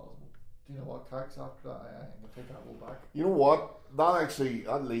think it's possible. Do you know what tax after that? I can take that one back. you know what?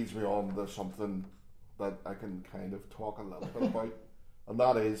 That leads me on to something that I can kind of talk a little bit about, and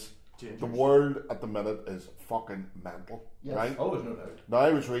that is the world at the minute is fucking mental, Yes. right? Oh, there's no doubt. Now,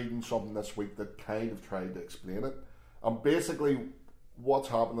 I was reading something this week that kind of tried to explain it. And basically, what's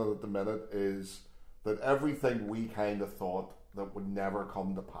happening at the minute is that everything we kind of thought that would never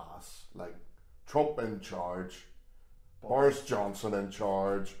come to pass, like Trump in charge, Boris Johnson in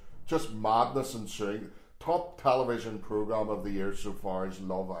charge, just madness ensuing. Top television program of the year so far is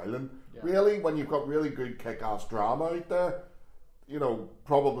Love Island. Yeah. Really, when you've got really good kick-ass drama out there, you know,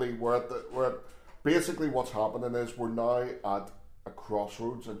 probably basically what's happening is we're now at a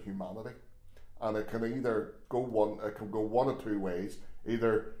crossroads in humanity, and it can either go one of two ways.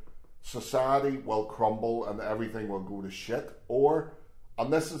 Either society will crumble and everything will go to shit, or,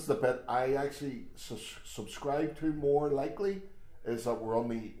 and this is the bit I actually subscribe to more likely, is that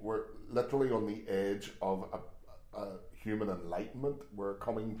we're literally on the edge of a human enlightenment. We're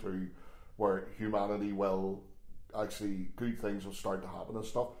coming to where humanity will actually, good things will start to happen and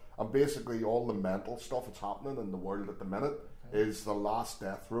stuff. And basically all the mental stuff that's happening in the world at the minute is the last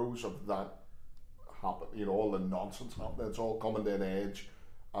death throes of that happen. You know, all the nonsense happening, it's all coming to an edge,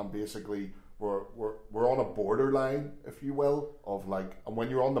 and basically we're on a borderline, if you will, of like, and when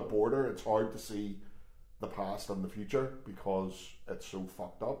you're on the border, it's hard to see the past and the future because it's so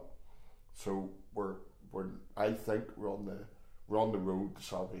fucked up. So I think we're on the road to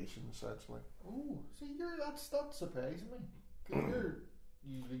salvation, essentially. Oh, see, that's surprising me. 'Cause you're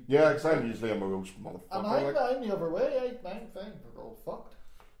usually Because I'm usually a morose motherfucker. and like. I'm the other way. I'm fine. We're all fucked.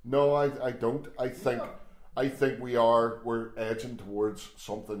 No, I don't. I think we're edging towards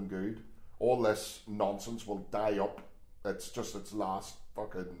something good. All this nonsense will die up. It's just its last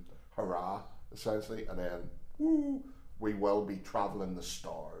fucking hurrah, essentially, and then we will be travelling the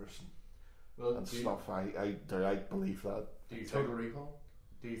stars and stuff. I believe that. Do you Total think? Recall.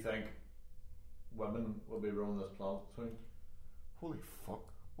 Do you think women will be ruling this planet soon? Holy fuck!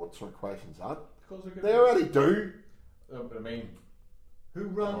 What sort of question is that? Because they're They already do. But I mean, Who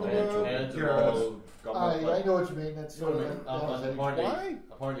ran the heads world? of Girls. all government, I know what you mean. It's You know what I mean? And apparently, Why?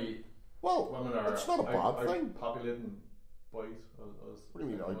 apparently, Well, women are it's not a bad thing. populating boys. What do you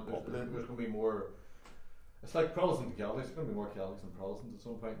mean outpopulating? There's going to be more. It's like Protestant to Catholics. There's going to be more Catholics than Protestants at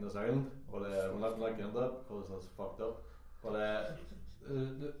some point in this island. But we're not going to get into that because that's fucked up. But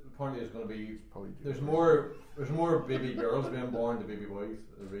apparently, there's going to be Probably do. there's more baby girls being born than baby boys.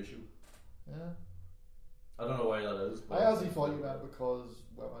 The ratio. Yeah. I don't know why that is. I actually thought you meant because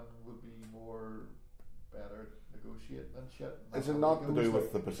women would be more better at negotiating and shit. Is it not to do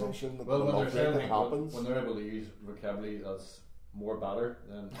with the position that Well, the when love they're rate saying happens? when they're able to use vocabulary that's more better,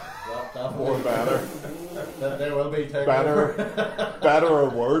 then that More better. That there will be taken Better. over. Better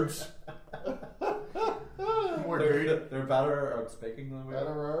words. We're good. They're better at speaking than we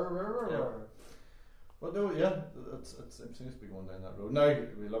are. Better. But no, yeah, it seems to be going down that road. Now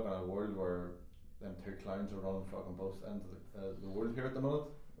we look at a world where them two clowns are running fucking both ends of the world here at the minute.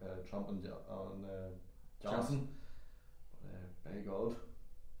 Trump and Johnson. By God,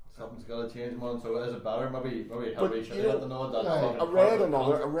 something's got to change, man. So is it better? Maybe Hillary should let them know that.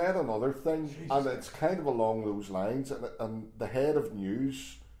 I read another thing, Jesus. And it's kind of along those lines. And the head of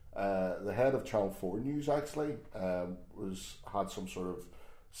news, the head of Channel 4 News actually, had some sort of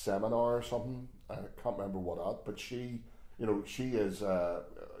seminar or something. I can't remember what at, but she is she's a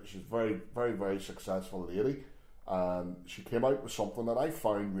very, very, very successful lady, and she came out with something that I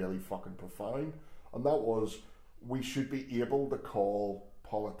found really fucking profound, and that was, we should be able to call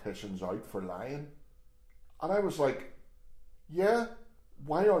politicians out for lying. And I was like, yeah,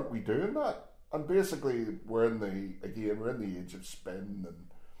 why aren't we doing that? And basically we're in the age of spin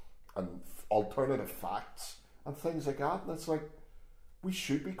and alternative facts and things like that, and it's like, we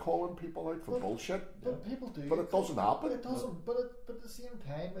should be calling people out for bullshit. But people do. But it doesn't happen. It doesn't. But at the same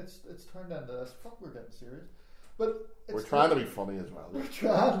time, it's turned into this. Fuck, we're getting serious. But we're trying to be funny as well. We're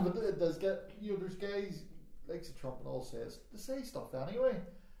trying, but it does get. There's guys like Trump and all they say stuff anyway,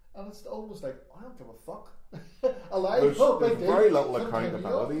 and it's almost like, I don't give a fuck. There's very little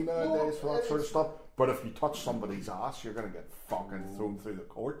accountability nowadays for that sort of stuff. But if you touch somebody's ass, you're going to get fucking thrown through the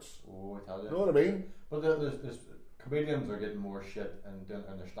courts. Oh, I tell you. You know what I mean? But there's comedians are getting more shit in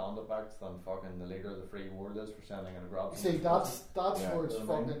their stand-up acts than fucking the leader of the free world is for sending in a grab. See, that's where it's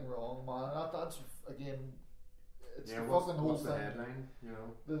fucking wrong, man. That's again, it's the fucking whole thing. The headline,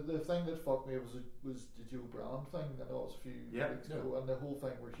 the thing that fucked me was the Joe Brown thing. I know it was a few weeks ago, and the whole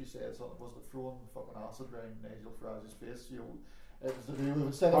thing where she said something was the throwing fucking acid around Nigel Farage's face. It was to do with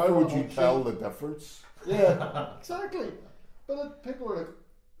instead of how would you tell the difference? Yeah, exactly. But people were like,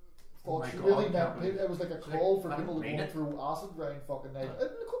 thought she really meant it was like a call for people to go through acid round fucking night.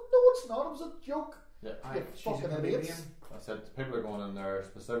 No, it's not. It was a joke. Yeah, you fucking idiots. I said people are going in there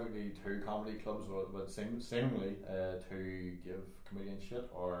specifically to comedy clubs with seemingly to give comedians shit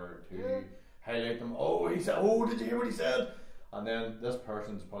or to highlight them. Oh, he said. Oh, did you hear what he said? And then this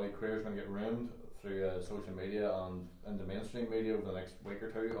person's probably career's going to get ruined through social media and in the mainstream media over the next week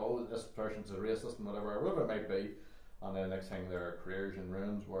or two. Oh, this person's a racist and whatever it might be. And then next thing their careers in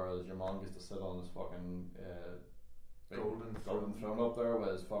ruins, whereas your man gets to sit on his fucking golden throne up there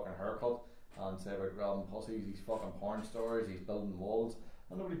with his fucking haircut and say about grabbing pussies, he's fucking porn stars, he's building walls,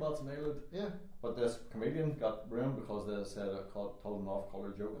 and nobody bats an eyelid. Yeah. But this comedian got ruined because they said told an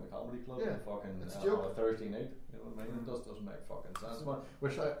off-colour joke in the comedy club on a Thursday night. You know what I mean? It just doesn't make fucking sense.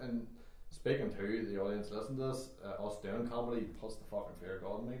 And speaking to the audience listening to this, us doing comedy plus the fucking fear of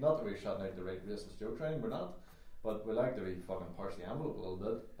God in me. Not that we're shouting out the right racist joke train, we're not. But we like to be fucking push the envelope a little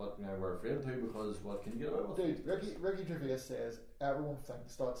bit, but we're afraid to because what can you get away with? Dude, Ricky Gervais says everyone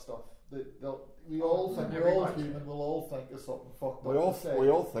thinks that stuff. We all think we're all human. We'll all think of something fucked up. We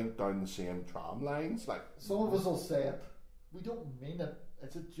all think down the same tram lines. Like some of us will say it. We don't mean it.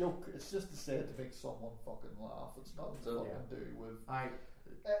 It's a joke. It's just to say it to make someone fucking laugh. It's not to fucking do with.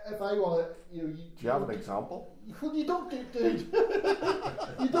 If I want to, do you have an example? You don't do, dude.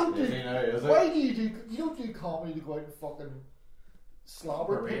 You don't do. Why do you do? You don't do comedy to go out and fucking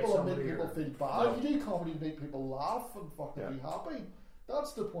slobber people and make people feel bad. No. You do comedy to make people laugh and fucking be happy.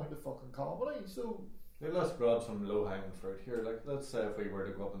 That's the point of fucking comedy. So let's grab some low hanging fruit here. Like, let's say if we were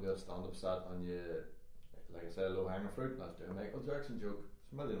to go up and do a stand up set and you, like I said, low hanging fruit. Let's do a Michael Jackson joke.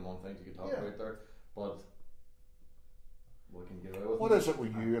 There's a million and one things you could talk about there, but. What is it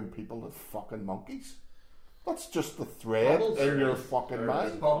with you and people with fucking monkeys? That's just the thread in your fucking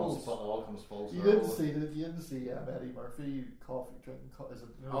mind. Bubbles, but it all comes full circle. You didn't see Eddie Murphy drinking coffee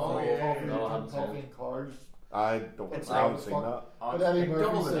in cars. I haven't seen that. But Eddie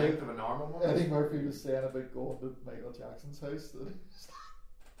Murphy was saying about going to Michael Jackson's house that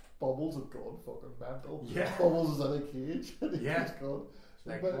Bubbles had gone fucking mental. Yeah. Bubbles is in a cage and he's gone.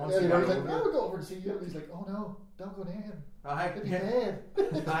 Like, but Eddie Murphy's like, now we'll go over and see you. And he's like, oh no, don't go near him. He'll be dead.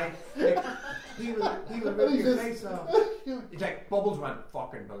 He will rip your face off. He's like, Bubbles went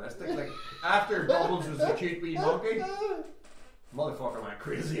fucking ballistic. Like, after Bubbles was a cute wee monkey, motherfucker went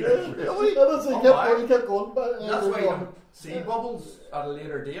crazy. Really? He kept going. That's why you don't see Bubbles at a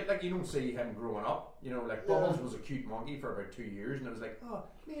later date. Like, you don't see him growing up. Like Bubbles was a cute monkey for about 2 years, and it was like, oh,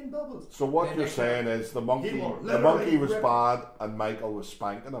 me and Bubbles. So what you're saying is the monkey was bad, and Michael was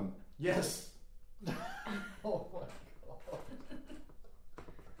spanking him. Yes. Oh my god.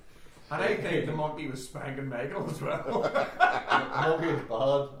 And I think the monkey was spanking Michael as well. The monkey was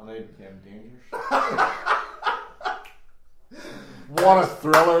bad, and I became dangerous. What a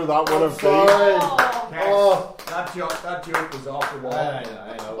thriller that would have been. That joke was off the wall. I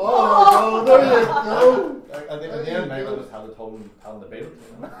know. Oh, there you go. At the end, Michael just had to told him having the beat. You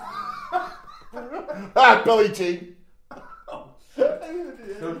know? Ah, Billy Jean.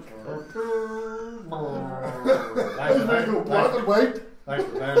 Black and white. Thanks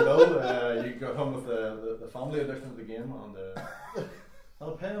for playing, Bill. You can go home with the family edition of the game and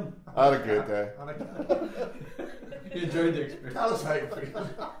I'll pay him. I had a good day. You enjoyed the experience. Tell us how you feel.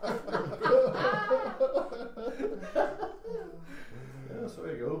 Yeah, so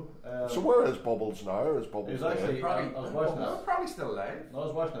there you go. So where is Bubbles now? Is Bubbles He's actually, Probably, I was watching no, this. probably still alive. I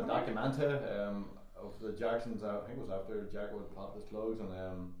was watching a documentary of the Jacksons. I think it was after Jack would pop his clothes, and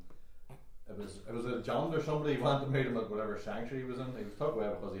it was a John or somebody wanted to meet him at whatever sanctuary he was in. He was talking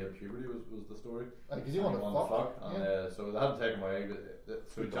about because he had puberty was the story. Because he wanted to fuck. And so they had to take him away.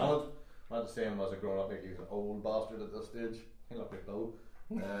 So John went to see him as a grown up. Like he was an old bastard at this stage. He looked like Bill.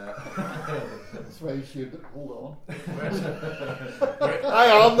 That's why you should hold on. I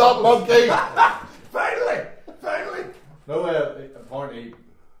am that monkey. Finally. No, apparently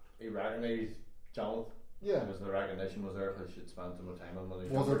he recognised John. Yeah. Because the recognition was there because she'd spent so much time on money.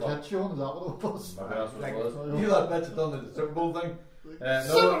 Was her tit showing? Is that what it was? Maybe that's what Like, it was. You know that bitch had done the Super Bowl thing.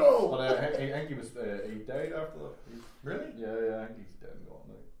 No, but I think he was. He died after that. Really? Yeah. I think he's dead and gone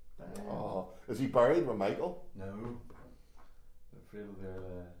now. Oh, is he buried with Michael? No. They're afraid of their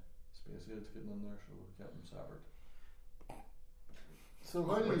space age getting in there, so we kept them separate. So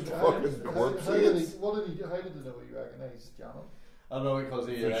how did he? How did they know he recognised Janet? I don't know because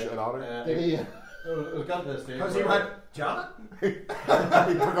he. Fish and otter. Did he? It got to the stage. Because he went, Janet? He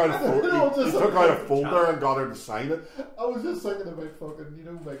took out a folder and got her to sign it. I was just thinking about fucking, you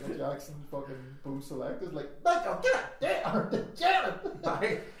know, Michael Jackson fucking Bo Select is like, Michael, get out there, Janet.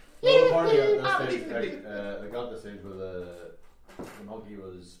 Well, apparently at this stage, they got to the stage where the monkey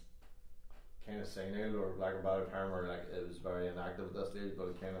was kind of senile, or lack of a better term, or like it was very inactive at that stage, but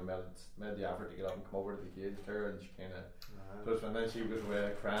it kind of made the effort to get up and come over to the cage to her, and she kind of and then she was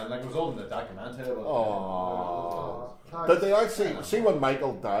away crying, like it was all in the documentary. Did they actually see when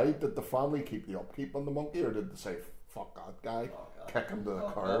Michael died? Did the family keep the upkeep on the monkey, or did they say fuck that guy, kick him to the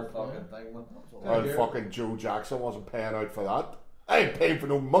curb? Fucking thing, man. And fucking Joe Jackson wasn't paying out for that. I ain't paying for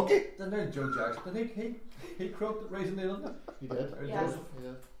no monkey. Didn't there Joe Jackson? Did he croaked it recently, didn't he? He did. Yeah. Joseph. Yeah.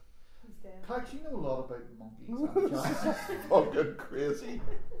 He's dead. Pax, you know a lot about monkeys. Fucking crazy.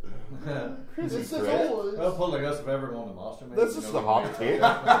 This is all. Well, put like this, if ever on the master. This is the hot take.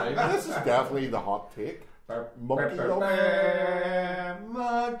 This is definitely the hot take. Monkey love.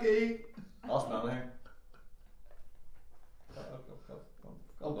 Monkey. Ask me anything.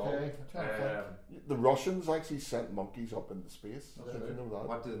 Okay. I'm trying to think. The Russians actually sent monkeys up into space. That's Did right. you know that?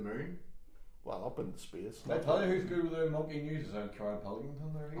 What to the moon? Well, up into space. Can I tell you who's good with the monkey news? Is Karen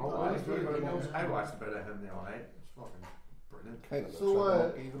Pilkington there? Oh, He's good with monkeys. I watched a bit of him the other night. It's fucking brilliant. Kind of So, looks like a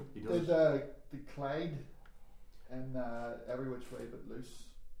monkey. He does. Did Clyde in Every Which Way But Loose?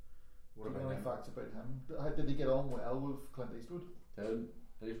 What Do you know about any him? facts about him? Did he get on well with Clint Eastwood?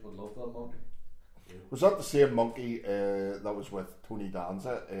 Eastwood loved that monkey. Was that the same monkey that was with Tony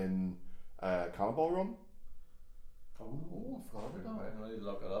Danza in Cannonball Run? Oh, I forgot about that. I need to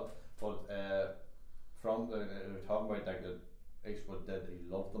look it up. But from the talking about like that Eastwood did, he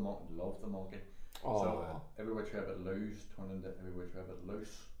loved the monkey. Oh, So Every Which Way But Loose turned into Every Which Way But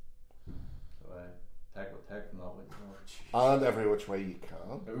Loose. So take from that way. and Every Which Way You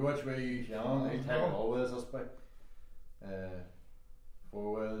Can. Every Which Way You Can. He take it always this way.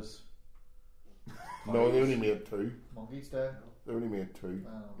 4 ways. No, they only made 2. Monkey's dead. They only made 2.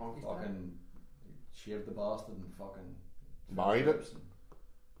 Monkey's Fucking shaved the bastard and fucking Married it.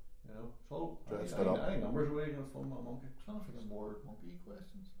 You know, so Dressed it up. any numbers away you can film that monkey. I'm trying to think of more monkey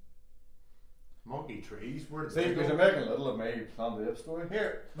questions. Monkey trees? Where did See, they because go? you're making a little of me Planet of the Apes story.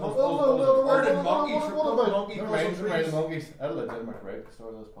 Here. Where did monkeys what about monkey Remind trees? the monkeys. I had a legitimate right to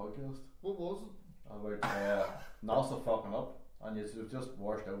start this podcast What was it? about NASA fucking up, and you just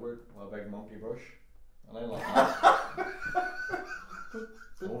washed over it with a big monkey brush, and I like that.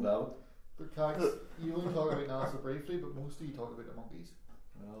 Hold out. But Cax, you only talk about NASA briefly, but mostly you talk about the monkeys.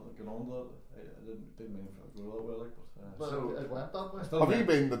 Well, get on to that. I didn't mean for it to go that way, like, But So- it went that way. still Have you think-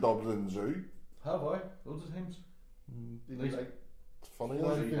 been to Dublin Zoo? Have I? Loads of times. Did Least- you like? It's funny. What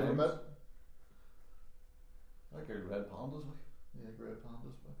was Three your favourite times. bit? I like red pandas. Like. Yeah, great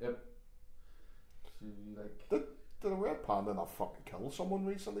pandas. But Yep. so you like? Did a red panda not fucking kill someone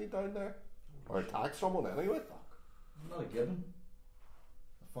recently down there? Or attack someone anyway? I'm not a gibbon.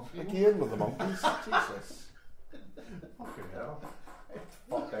 A funky one? Again with the monkeys. Jesus. Fucking hell.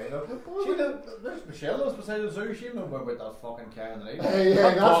 Fuck out. you know. She there's Michelle was beside the zoo. She know about that fucking car in the night. Hey,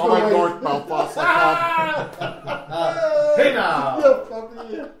 yeah, that's North Belfast. Hey now! Yeah,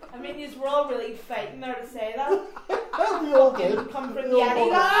 fucking yeah. I mean, you were all really fighting there to say that. We all did. You come from We all Yeti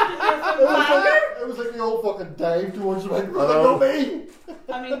fucking- Banger. It was like the old fucking dive towards the microphone. Hello. Not me.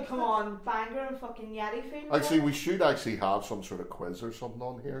 I mean, come on, Banger and fucking Yeti food. Actually, we should actually have some sort of quiz or something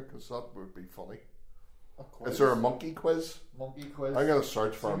on here because that would be funny. A quiz. Is there a monkey quiz? Monkey quiz? I'm gonna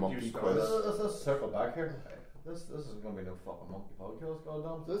search for a Some monkey you quiz. Let's circle back here. This isn't going to be no fucking monkey podcast,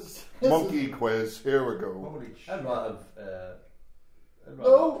 goddamn. This Monkey quiz. Here we go. Holy shit. I'd rather have.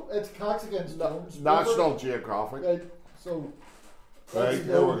 No, it's Cocks Against Jones. National Geographic. Right, so. Right, let's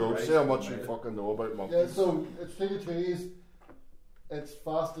here we go. Right, See how much you right. fucking know about Yeah, monkeys. so it's 3 to 2s. It's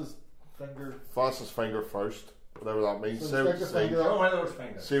fastest finger. Fastest finger first. Whatever that means. So See what stick you your say. finger Show up. one of those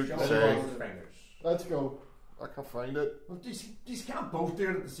fingers. See what Show you one say. of those fingers. Let's go. I can't find it. Well, these can't both do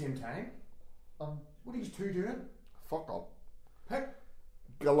it at the same time. What are you two doing? Fuck up. Pick.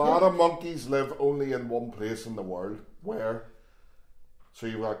 Galata monkeys live only in one place in the world. Where? So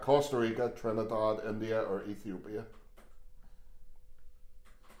you've got Costa Rica, Trinidad, India, or Ethiopia.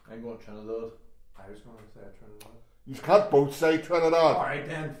 I'm going Trinidad. I was going to say Trinidad. You can't both say Trinidad. Alright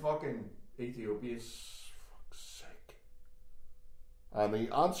then, fucking Ethiopia. Fuck's sake. And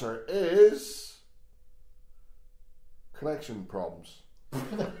the answer is connection problems.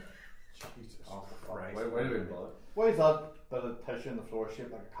 Jesus Oh, Christ. why do we bother? Why is that bit of tissue on the floor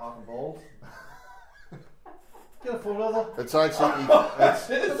shaped like a cock and balls? Get a photo of that. It's actually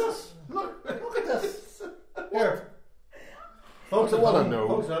it's Look at this. Here. Folks I at wanna home, know.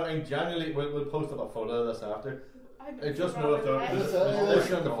 folks at home, genuinely, we'll post up a photo of this after. I just know if Yes, there's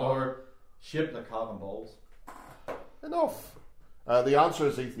tissue on the floor shaped like cock and balls. enough. The answer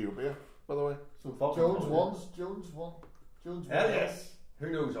is Ethiopia, by the way. So fucking Jones hell, won. Jones won. Jones won. Hell yes.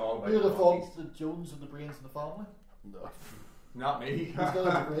 Who knows all about Who would have thought monkeys? that Jones and the brains in the family? No. Not me. He's got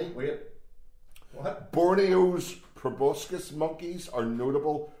a degree. Wait. What? Borneo's proboscis monkeys are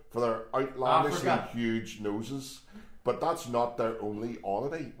notable for their outlandishly Africa. huge noses, but that's not their only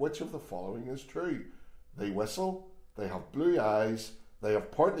oddity. Which of the following is true? They whistle, they have blue eyes, they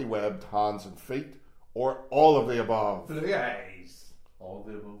have partly webbed hands and feet, or all of the above? Blue eyes. All of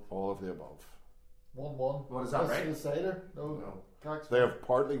the above. All of the above. 1-1. What is that, That's right? the cider. No. No. Cocks. They have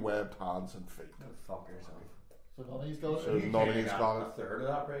partly webbed hands and feet. Go fuck yourself. So none of these got So it. none of these got a it. third of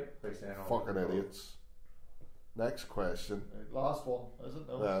that right by saying all Fucking idiots. Next question. Right, last one, is it?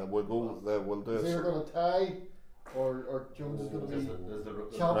 No. We'll go. We'll do Is either it. going to tie, or Jones is going to Is be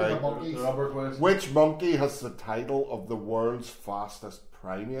the champion Right. of monkeys. the rubber quiz? Which monkey has the title of the world's fastest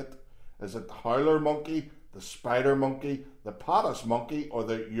primate? Is it the howler monkey, the spider monkey, the patas monkey, or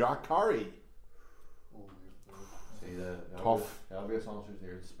the yakari? See the Tough. obvious answer is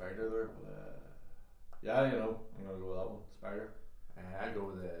here. The spider there. But, yeah, you know, I'm gonna go with that one. Spider. I'll go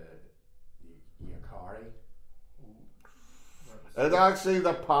with the Yakari. It's actually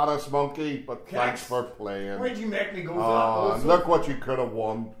the patas monkey, but Yes. thanks for playing. Why'd you make me go for Oh, that? look what you could have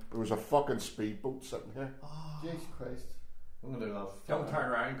won. There was a fucking speedboat sitting here. Jesus Christ. I'm gonna do that. Don't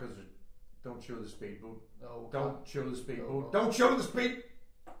turn around because don't show the speedboat. No. Don't show the speedboat. No. Don't show the speed.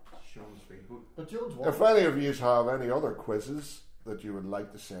 Show the speedboat. But Jones won. If any of you have any other quizzes that you would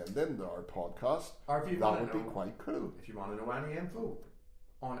like to send in to our podcast, Or if you that want would to be know, quite cool. if you want to know any info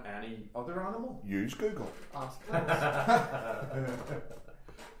on any other animal, Use Google. Ask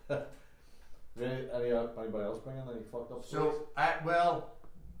Really, anybody else bringing any fucked up stories? so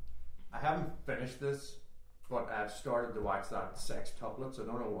I haven't finished this, but I've started to watch that Sextuplets. I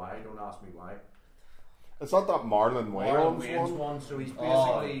don't know why. Don't ask me why. Is that Marlon Marlon Wayans Wayans one? one. So he's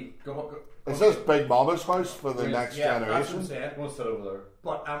Oh, basically Is this Big Mama's house for the Yes, next yeah, that's what I'm generation? saying. Go and sit over there.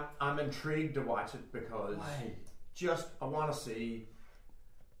 But I'm intrigued to watch it because I want to see,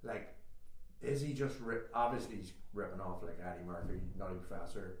 like, is he just obviously he's ripping off like Eddie Murphy, Nutty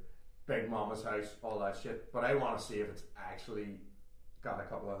Professor, Big Mama's House, all that shit. But I want to see if it's actually got a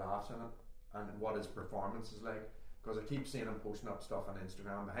couple of laughs in it and what his performance is like. Because I keep seeing him posting up stuff on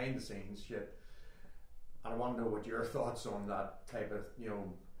Instagram, behind the scenes shit. And I want to know what your thoughts on that type of,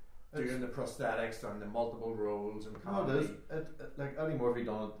 doing the prosthetics and the multiple roles and No, it comedy. is. Like Eddie Murphy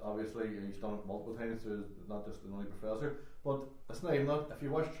done it. Obviously, he's done it multiple times. Through not just the Nutty Professor, but it's not even that. If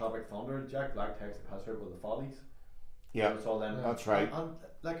you watch Tropic Thunder, Jack Black takes the piss out with the Follies. Yeah, It's all them. that's right. And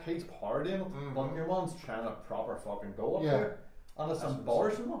like he's parodying it, but your man's trying to proper fucking go up Yeah. there, and it's That's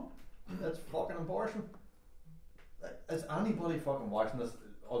embarrassing, man. It's fucking embarrassing. Is anybody fucking watching this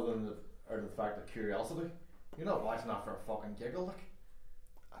other than the fact of curiosity? You're not watching that for a fucking giggle, like.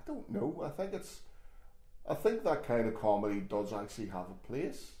 I don't know. I think it's I think that kind of comedy does actually have a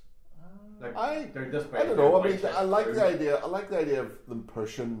place. Like, They're just I don't know. I mean, I like the idea. I like the idea of them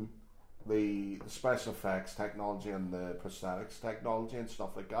pushing the special effects technology and the prosthetics technology and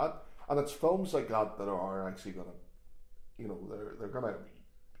stuff like that. And it's films like that that are actually gonna, you know, they're gonna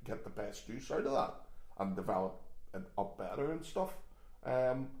get the best use out of that and develop it up better and stuff.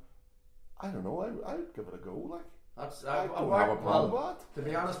 I don't know. I'd give it a go. Like, I don't have a problem with that. To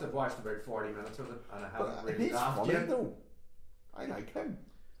be honest, I've watched about 40 minutes of it and I haven't But really he's laughed funny yet. though. I like him.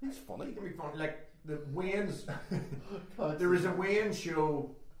 He's funny. It can be fun. Like the Wayans, there was a Wayans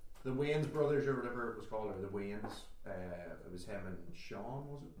show, the Wayans brothers or whatever it was called, or the Wayans. It was him and Sean,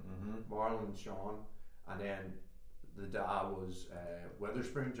 was it? Mm-hmm. Marlon and Sean, and then the dad was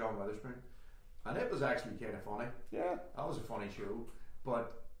Witherspoon, John Witherspoon, and it was actually kind of funny. Yeah. That was a funny show,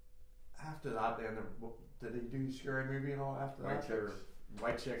 but after that, then did they do Scary Movie and all after White that? Chicks. Or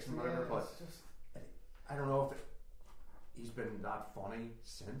White Chicks and whatever. But I don't know if he's been that funny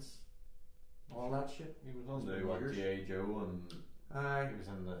since all that shit. He was on It's the been like years. G.I. Joe and Aye. he was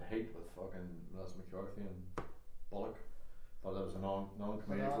in the Heat with fucking Les McCarthy and Bullock. But that was a non-comedic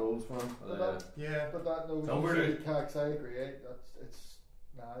But roles for him. Yeah. But that no It's overrated. Cax, I agree.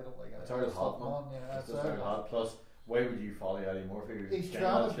 I don't like it. It's already hot, man. Yeah, It's just very hot. Plus, why would you follow Eddie Murphy? He's getting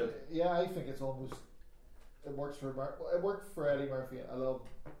trying that to. shit? Yeah, I think it's almost. It works for it worked for Eddie Murphy. I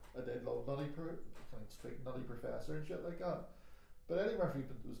did love Nutty Professor and shit like that. But Eddie Murphy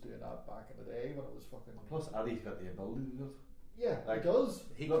was doing that back in the day when it was fucking. Plus, Eddie's got the ability to do it. Yeah, Like, he does.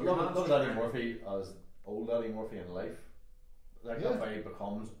 Look at Eddie Murphy as old Eddie Murphy in life. Like Yeah. that's why he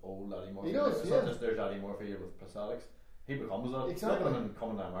becomes old Eddie Murphy. He does, It's yeah. not just there's Eddie Murphy with prosthetics. He becomes that. Exactly. Look at him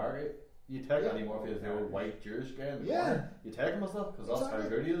coming to America. You take Yeah. Eddie Murphy as the old white Jewish guy in the Yeah. corner. You take him as that because that's how Exactly.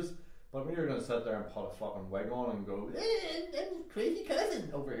 good he is. But when you're going to sit there and put a fucking wig on and go, and crazy cousin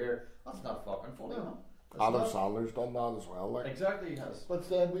over here, that's not fucking funny, No. man. It's Adam not. Sandler's done that as well. Like, Exactly, he has. But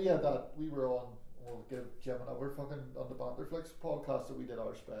then we had that. We were on. We'll give Jim and I were fucking on the Banterflix podcast that we did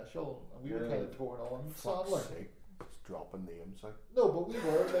our special, and we were Yeah. kind of torn on fuck's Sandler. sake, just dropping names. Like, No, but we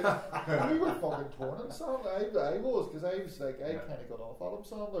were like we were fucking torn on Sandler. I was because I was like I Yeah. kind of got off Adam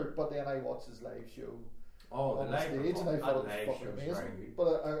Sandler, but then I watched his live show Oh, on the stage, and I thought it was fucking amazing.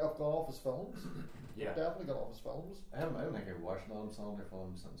 But I've gone off his films. Yeah. I've definitely gone off his films. I don't think I've watched an Adam Sandler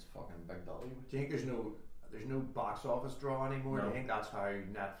film since fucking Big Dolly. Do you think there's no box office draw anymore? No. I think that's how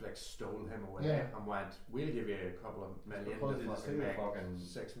Netflix stole him away Yeah. and went, we'll give you a couple of million Because to you fucking see the make fucking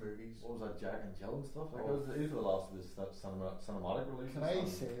 6 movies. What was that, Jack and Jill and stuff? Like Oh. these were the last of his cinematic releases. Can I and-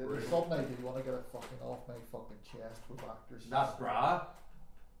 say that there's something I do want to get a fucking off my fucking chest with actors? That bra.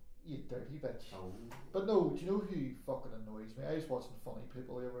 You dirty bitch. Oh. But no, do you know who fucking annoys me? I was watching Funny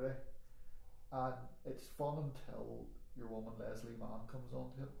People the other day, and it's fun until your woman Leslie Mann comes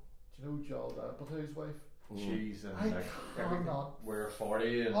on to it. Do you know Joel Apatow's wife? Cheese and I like everything. cannot. We're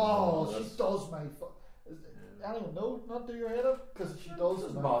 40 and Oh, all she this. does my anyone know? Not do your head up because she does.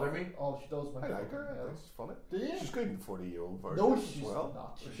 Doesn't my- bother me. Oh, she does my I like fucking her. head I up. think it's funny. Do you? She's good in 40-year-old version No, as she's well.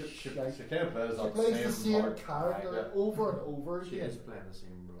 not. She She's kind of plays She that plays the same part. character Like, over and over She again is playing the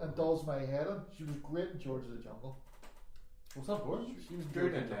same role. and does my head in. She was great in George of the Jungle. What's that for? She was good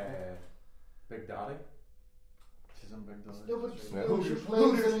great in in Jungle. Big Daddy. She's in Big Dolly. No, but Yeah. no, she Hooters, plays.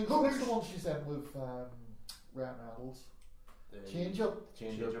 Hooters, What's Hooters. the one she's in with Ryan Reynolds? Change Up.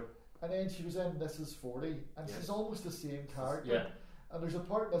 Change up. And then she was in This Is 40, and Yes. she's almost the same character. Yeah. And there's a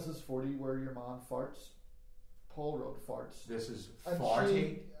part in This Is 40 where your man farts, Paul Rudd farts, This is and 40.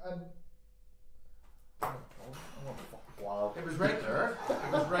 she and oh, fuck. Wow. It was right there.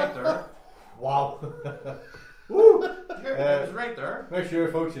 It was right there. Wow. It was right there. Make sure,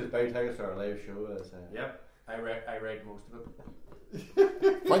 folks, you buy tickets to our live show. Yep. I read most of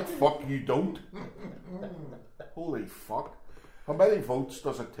it. Like, fuck, you don't. Holy fuck. How many votes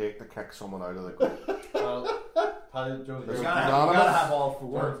does it take to kick someone out of the group? Well, Paddy Jones, It's you unanimous. gotta have all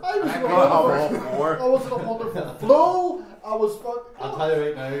four. I was I in a got all wonderful, four. I was in a wonderful flow. I was fucking. I'll tell you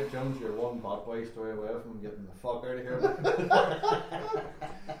right now, Jones, you're one bad boy story away from getting the fuck out of here.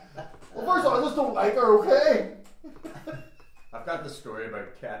 Well, first of all, I just don't like her. Okay. I've got the story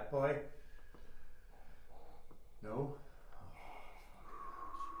about Catboy. No?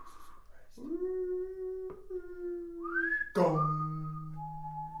 Gong.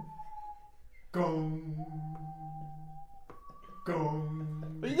 Gong.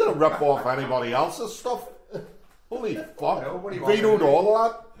 Gong. Are you going to rip off anybody else's stuff? Holy fuck. No, what do you want Vetoed me to do? all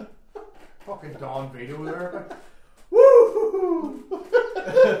of that? Fucking Don Vito there.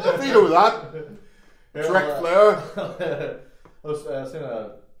 Veto that. Yeah, Trick well, Flair. I was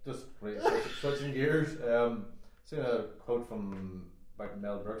seeing switching gears. Seen a quote from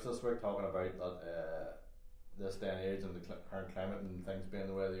Mel Brooks this week talking about that this day and age and the current climate and things being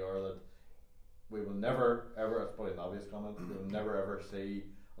the way they are, that we will never ever, it's probably an obvious comment, we will never ever see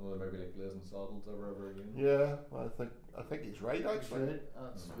another movie like Blazing Saddles ever again. Yeah, well, I think he's right actually.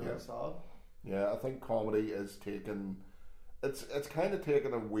 That's really sad. Yeah, I think comedy is taking, it's kind of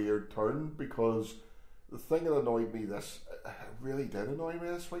taken a weird turn, because the thing that annoyed me really did annoy me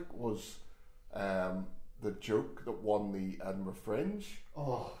this week was the joke that won the Edinburgh Fringe.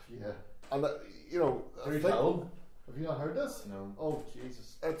 Oh yeah. And you know, Have you not heard this? No. Oh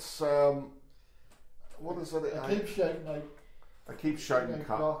Jesus. It's what is it? I keep shouting out. I keep shouting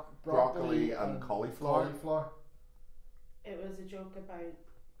broccoli and cauliflower. It was a joke about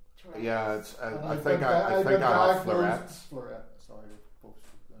Tourette's. Yeah, it's. I I've think been I been have diagnosed- florets. Sorry, folks.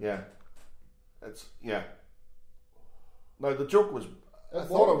 Yeah, it's Now the joke was. I It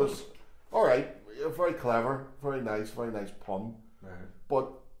thought it was. was all right. Very clever, very nice pun. Right.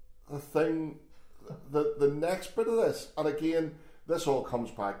 But the thing, the next bit of this, and again, this all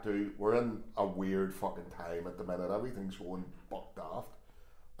comes back to we're in a weird fucking time at the minute. Everything's going buck daft,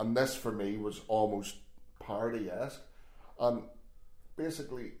 and this for me was almost parody-esque. And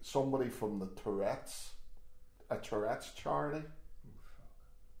basically, somebody from the a Tourette's charity,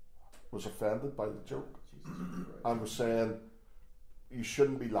 was offended by the joke and was saying you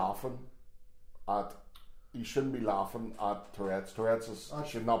shouldn't be laughing at Tourette's. Tourette's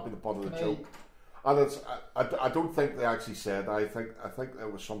should not be the butt of the joke. And it's I don't think they actually said. I think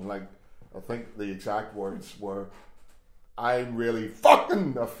it was something like, I think the exact words were, "I'm really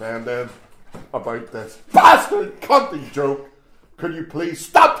fucking offended about this bastard cunty joke. Could you please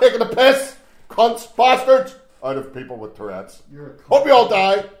stop taking the piss, cunts, bastards, out of people with Tourette's? You're a cunt. Hope you all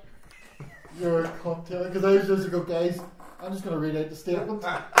die." You're a cunt, because I was just to go, guys, I'm just going to read out the statement.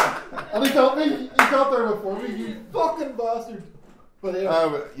 And he got there before me, you fucking bastard. But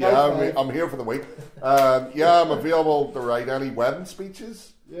I'm here for the week. I'm available to write any wedding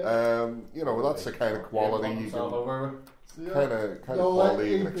speeches. Yeah. That's the kind of quality you can, over. kind of quality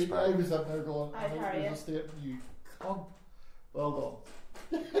you can I expect. was sitting there going, I'd hurry there's a statement, you cunt. Well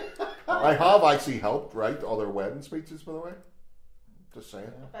done. I have actually helped write other wedding speeches, by the way. Just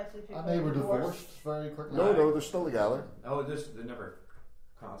saying. Especially people And they were divorced. divorced very quickly. No, they're still together. Oh, they never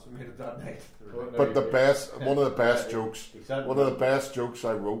consummated that night. But one of the best jokes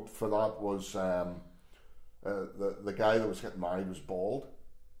I wrote for that was the guy that was getting married was bald.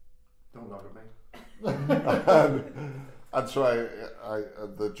 Don't look at me. and so I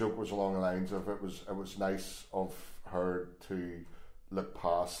the joke was along the lines of it was nice of her to look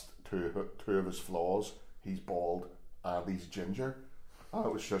past two of his flaws. He's bald and he's ginger. And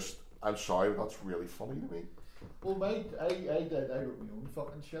it was just, I'm sorry, but that's really funny to me. Well, I wrote my own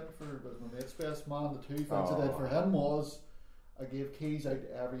fucking shit for my mate's best man. The two things I did for him was I gave keys out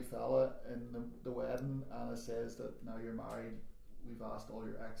to every fella in the wedding, and it says that now you're married, we've asked all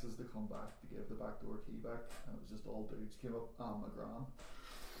your exes to come back to give the backdoor key back, and it was just all dudes came up and a grand.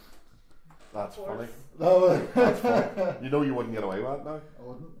 That's funny. No, That's funny. You know you wouldn't get away with that now. I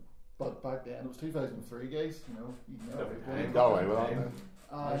wouldn't. But back then it was 2003, guys. You got away with that now.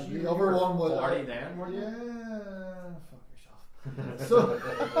 The other one was 40 then, weren't you? yeah, fuck yourself. So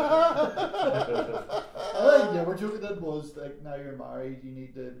I think the other joke I did was like, now you're married, you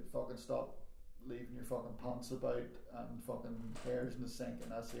need to fucking stop leaving your fucking pants about and fucking hairs in the sink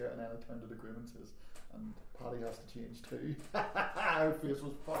and that's here. And then I turned to the groom and says, and Paddy has to change too. Her face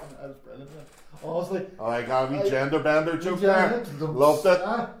was fucking, I was brilliant. Honestly, I got a wee gender bender joke there. Loved it.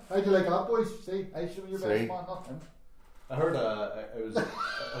 How'd you like that, boys? See, I show you your best See. man, not him. I heard I was a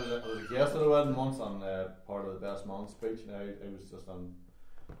guest at a wedding once on part of the best man speech. Now I was just on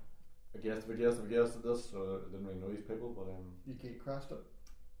a guest of a guest at this, so I didn't really know these people, but You gate crashed it.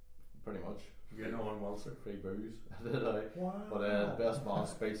 pretty much You know one well, sir. free booze. Did I? Wow. But the best man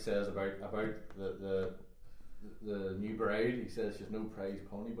speech says about the new bride. He says she's no prize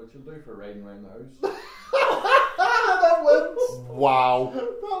pony, but she'll do for riding around the house. That wins. Wow.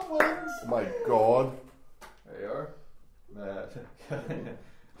 That wins. Oh my God. There you are.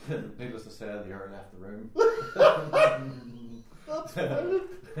 Needless to say, the Earl left the room. That's brilliant.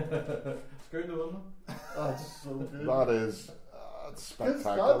 It's good though, isn't it? That's so good. That is That's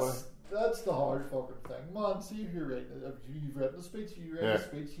spectacular. That's the hard fucking thing, man. See if you've written the speech, the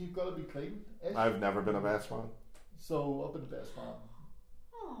speech, you've got to be clean. I've never been a best man. So I've been the best man.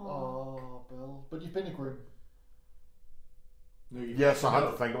 Oh, Bill, but you've been a groom. No, Yes, I had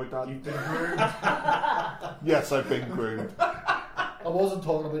to think about that. You've been groomed. Yes, I've been groomed. I wasn't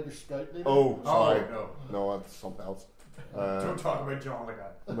talking about your scout leader. Oh, sorry. No. No, that's something else. Don't talk about John like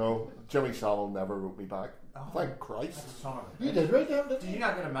that. No, Jimmy Savile never wrote me back. Thank Christ. Son of a You bitch. did write them, didn't Did you? you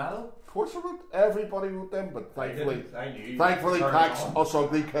not get a medal? Of course I wrote. Everybody wrote them, but I thankfully, didn't. I knew. thankfully, Early Pax, on. us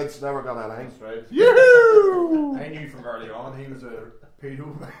ugly kids never got anything. That's right. Yoo-hoo! I knew from early on he was a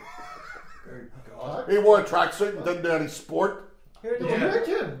pedo. Good God. He wore a tracksuit and didn't do any sport. Here, Did no, you write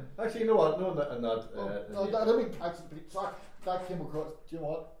him? Actually, you know what? No, and that. No, I didn't mean Cax. Sorry, that came across. Do you know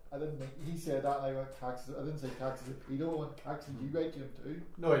what? I didn't mean. He said that, and I went Cax. I didn't say Cax is a pedo. I went Cax, and you write him too.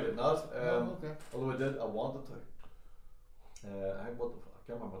 No, I did not. Okay. Although I did, I wanted to. I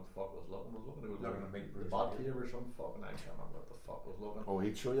can't remember what the fuck I was looking. I was looking Looking at the Bruce bat Lee. cave or some fucking. I can't remember what the fuck I was looking. Oh,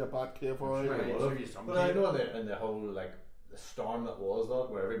 he'd show you a bat cave, alright. Sure, Yeah, he'd well, show you some but I shit. know in the whole like the storm that was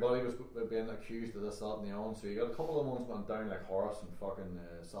that, where everybody was being accused of this, that, and the other. So you got a couple of ones went down like Horace and fucking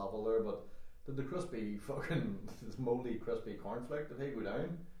Savile there, but did the crispy fucking this moldy crispy cornflake, did he go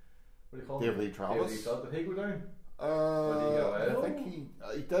down? What do you call Dave him? Lee Travis. Dave Lee Travis, did he go down? I No. think he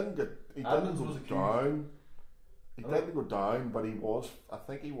didn't get. He Adams didn't was go accused. down. He Oh. didn't go down, but he was. I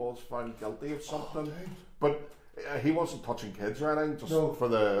think he was found guilty of something. Dude. But he wasn't touching kids or anything. Just No, for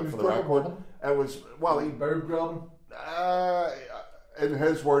he the was for the grabbing record, women. it was well. He Bird grabbing. in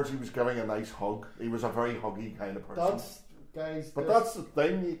his words, he was giving a nice hug. He was a very huggy kind of person. That's guys. But this- that's the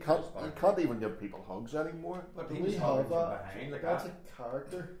thing. You can't even give people hugs anymore. But Do he we was have hugging from that? behind like That's that. a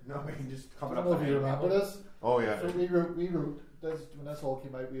character. No, he just I coming don't up know if you behind remember people. this. Oh yeah. So we wrote this when this all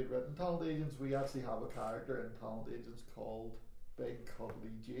came out. We had written Talent Agents. We actually have a character in Talent Agents called Big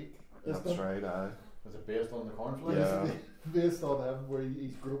Cuddly Jake. That's right. Aye. Was it based on the cornflakes? Yeah. Based on him, where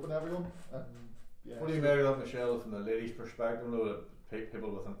he's groping everyone. And yeah. What do you make of that, Michelle, from the lady's perspective? You know, that people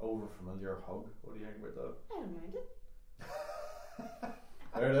with an over-familiar hug. What do you think about that? I don't mind it.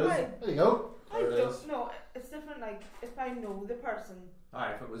 There it is. Right. There you go. I There it don't is. know. It's different. Like if I know the person,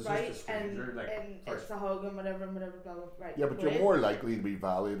 Aye, if it was right, just a and stranger, like it's a hug and whatever, blah blah. Right. Yeah, but great. you're more likely to be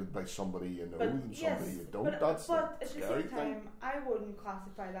violated by somebody you know But than somebody you don't. But, That's but the at the scary same thing. time, I wouldn't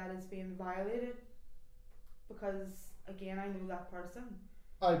classify that as being violated because again, I knew that person.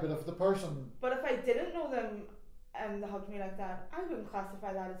 Aye, but if the person, But if I didn't know them and they hugged me like that, I wouldn't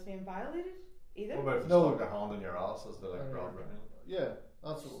classify that as being violated either. What about if they No. stuck a hand in your ass as they like grabbed it? yeah,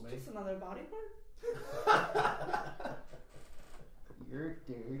 that's what I mean. Just another body part. You're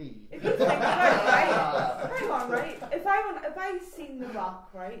dirty. If you think about it, right? Hang on, right? If I seen The Rock,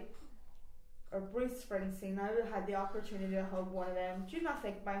 right, or Bruce Springsteen, I would have had the opportunity to hug one of them. Do you not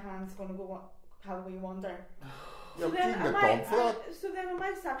think my hand's going to go have a wee wonder? Yeah, but you can get done for that. So then am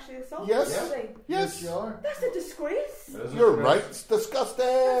I sexually assaulted? Yes. Really? Yes, you are. That's a disgrace. It is a you're disgrace. right. It's That's a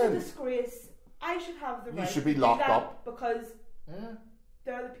disgusting. disgrace. I should have the You right should be to do locked that up. because Yeah.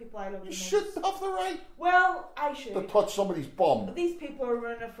 they're the people I love the You most. should have the right Well, I should. to touch somebody's bum. But these people are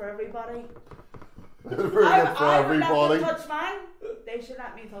ruining it for everybody. Ruin it for I would let everybody. them touch mine. They should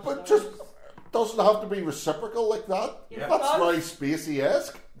let me touch But theirs. just doesn't have to be reciprocal like that. Yeah. That's It very does.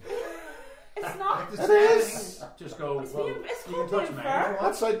 Spacey-esque. It's not. If It the is. setting, just go. It's Well, being- it's you can called touch being mine fair. if you want.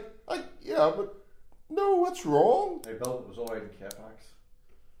 That's like, yeah, but no, that's wrong. They built it was all out in K-Pax.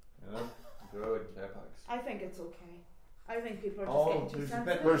 You know? They're all in K-Pax. I think it's okay. I think people are just Oh, getting too there's a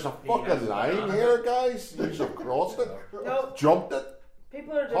sensitive. bit- There's a He fucking has line banana. here, guys. You have crossed it, No, jumped it.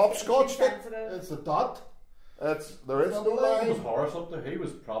 people are just Hopscotched getting it. too sensitive. It's a dot. There is no It was line. Horace up there. He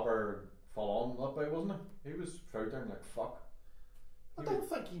was proper full on that way, wasn't he? He was out there like fuck. I don't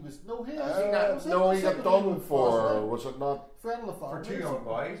think he was. No, he No, he got done for. Was it not? Friend of the For family. two young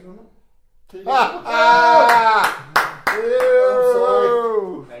boys, wasn't it?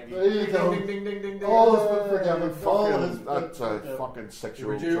 Ew. Maybe. There you go. Ding ding ding ding ding. All has been forgiven. All has Fucking, been that's a forgiven. fucking You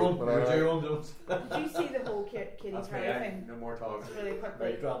were 6-year-old due joke. on. You but were alright. due on, Jones. Did you see the whole Kitty That's Perry me. thing? No more talk. Just really quickly.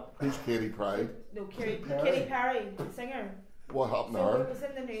 Right, drop. Who's Katie Pride? No, Kitty Kitty Perry. Perry, the singer. What happened to So it her? was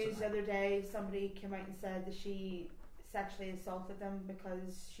in the news the other day. Somebody came out and said that she sexually assaulted them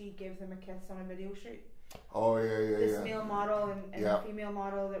because she gave them a kiss on a video shoot. Oh yeah, This yeah. male model and Yeah. a female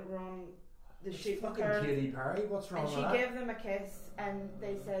model that were on the shoot with Fucking her. Katy Perry, what's wrong And with she that? gave them a kiss, and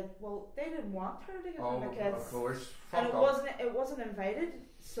they said, "Well, they didn't want her to give Oh, them a of kiss, course. and Fuck it off. wasn't invited."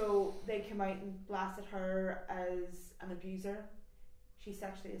 So they came out and blasted her as an abuser. She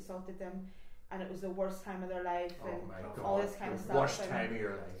sexually assaulted them, and it was the worst time of their life, Oh and my God. all this kind of The stuff. worst and time of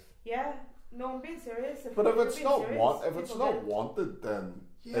your life. yeah, no, I'm being serious. But if you're it's being not serious, if it's people not did. wanted, then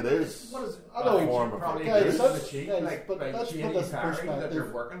Yeah, it but is. What is I know, a form of probably guys, abuse that's- achieved guys, like but by let's put Katy this Perry that perspective.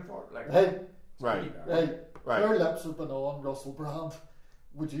 you're working for. Like, Hey, Right, hey, right. her lips have been on Russell Brand.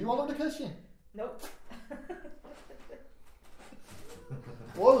 Would you want her to kiss you? Nope.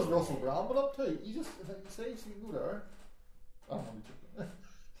 What has Russell Brand been up to? You just say you go there. I'm only joking.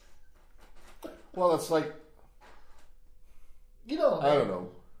 Well, it's like You know, I don't know.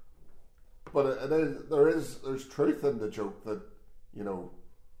 But there's truth in the joke that, you know,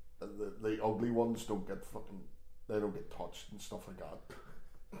 the ugly ones don't get touched and stuff like that.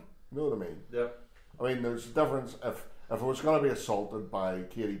 You know what I mean? Yep. I mean, there's a difference if I was going to be assaulted by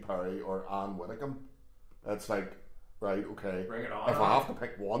Katy Perry or Anne Whittingham, it's like, right, okay, Bring it on. if I have to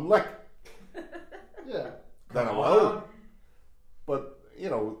pick one, like, Yeah. then I will. But, you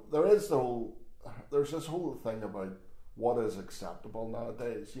know, there's this whole thing about what is acceptable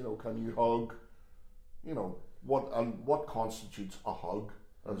nowadays. You know, can you hug? You know, what constitutes a hug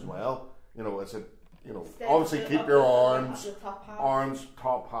as well? You know, is it, you know, obviously keep your arms, top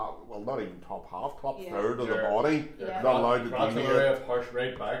half, well, not even top half, top third of the body. Yeah. Not allowed to deviate. Push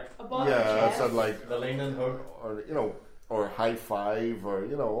right back. Yeah, so like the leaning hug, or you know, or high five, or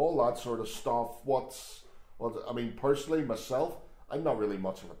you know, all that sort of stuff. I mean, personally, myself, I'm not really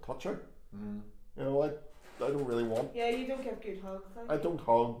much of a toucher. You know, I don't really want. Yeah, you don't give good hugs. I don't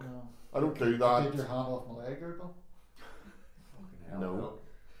hug. No. I don't do that. Take your hand off my leg, Bill. No.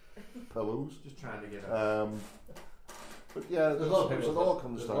 Pillows. Just trying to get But yeah, there's a lot of it people. all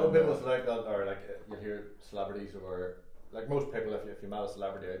comes There's down. a lot of people like that, or like you hear celebrities or like most people. If you met a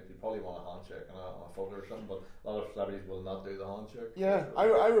celebrity, you probably want a handshake and a photo or something. But a lot of celebrities will not do the handshake. Yeah,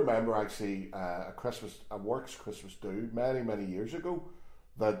 I remember actually a works Christmas do many years ago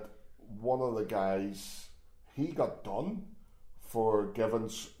that one of the guys, he got done for giving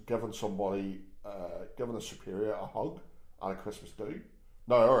somebody giving a superior a hug at a Christmas do.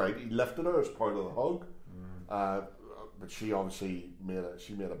 Now, all right, he lifted her as part of the hug, but she obviously made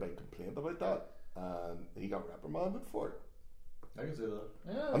a big complaint about that, and he got reprimanded for it. I can see that.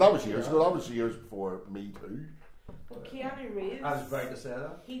 Yeah. And that was years ago. That was years before Me Too. Keanu Reeves. I was about to say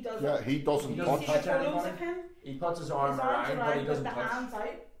that. He does. Yeah, he doesn't You touch. see the photos of him? He puts his His arm around, but he with doesn't the touch. hands out,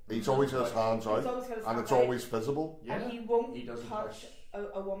 He's always got his hands He's out, always got his and hands it's out. always visible. Yeah. and he won't He doesn't touch touch.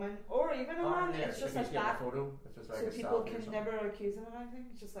 a woman or even a man. Yeah, It's if just he's like getting that. a photo, if it's like So a people selfie or can something. never accuse him of anything.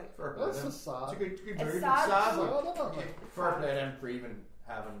 It's just like Fair play That's to him. just sad. It's a good It's move. sad. Sad, but isn't it? Like, fair play to him for even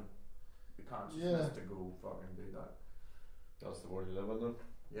having the consciousness Yeah. to go fucking do that. That's the world you live in, though.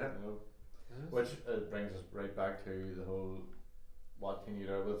 Yeah. You know? Which brings us right back to the whole what can you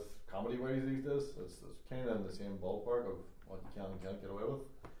do with comedy wise these days. It's kind of in the same ballpark of what you can and can't get away with,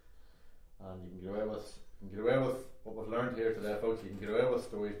 and you can get away with what we've learned here today, folks. You can get away with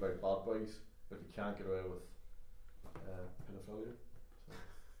stories about bad boys, but you can't get away with pedophilia.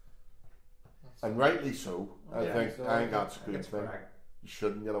 And rightly so. I Yeah, think so that's a good It's thing. correct. You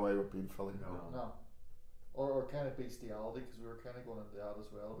shouldn't get away with pedophilia. No. Or kind of bestiality, because we were kind of going into that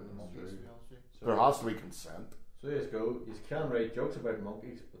as well about the That's monkeys, true. to be honest with you. So There has to be consent. So you just go. You can write jokes about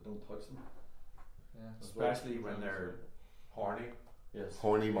monkeys, but don't touch them. Yeah. Especially when they're horny. Yes.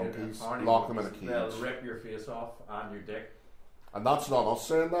 Horny monkeys, Horny lock them in a monkeys, cage. They'll rip your face off and your dick. And that's not us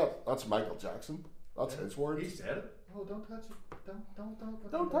saying that. That's Michael Jackson. That's his He words. said it. Oh, don't touch it.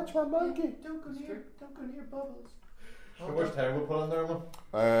 Don't. Don't touch my monkey. Don't go near. Don't go near bubbles. How much time we put on there,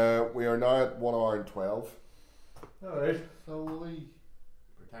 man? We are now at 1 hour and 12. Alright. So we.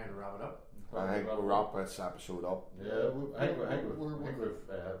 We're time to wrap it up. I think we'll wrap this episode up. Yeah, I think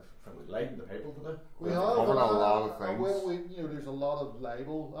we've lightened the people today. We We've have covered a lot of things. Well, you know, there's a lot of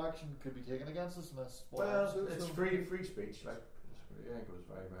libel action could be taken against us in this. Well, episode, it's so- free speech. Like I think it was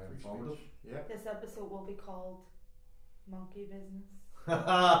very free informative. speech. Yeah. this episode will be called Monkey Business.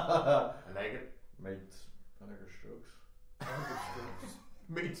 I like it. Mate, vinegar strokes.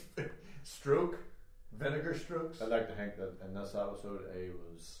 Meat stroke. Vinegar strokes. I'd like to think that in this episode, I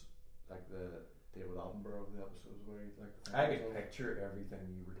was like the David Attenborough of the episodes where he'd like to think I of could himself. picture everything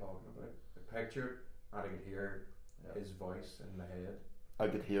you were talking about. I pictured and I could hear his voice in my head. I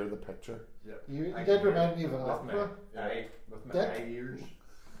could hear the picture. You I did can remind me hear of an it opera. with my Dick. eye ears.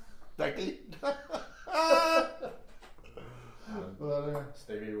 Dicky. And But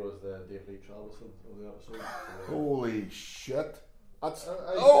Stevie was the Dave Lee Travis of the episode. Holy shit. That's. I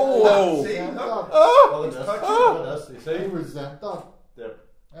Oh! resent that. Oh, He's this, touching oh, this, you I see? resent that. Yep.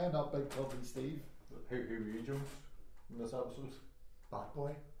 I'm not big Tubby Steve. Who were you, Jones, in this episode? Bat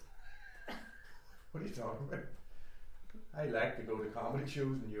boy. What are you talking about? I like to go to comedy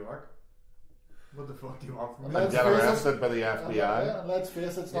shows in New York. What the fuck do you want from And me? And let's get face it- arrested by the And, FBI. and let's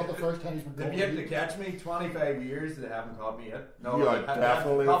face it, it's not the first time he's been They've caught. yet to catch me. 25 years they haven't caught me yet. No, You are they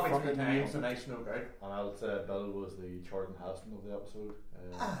definitely caught me fucking 3 times idiot. and I snuck out. And I'll say Bill was the Jordan Heston of the episode.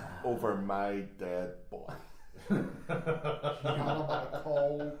 Over my dead boy.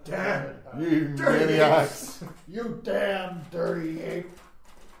 Damn. You Dirty maniacs. You damn dirty ape.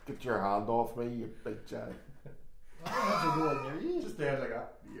 Get your hand off me, you big jag. I don't have to go in near you. Just there like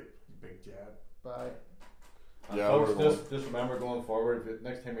that. Yep, big jab. Bye. And Yeah, folks, we're just remember going forward,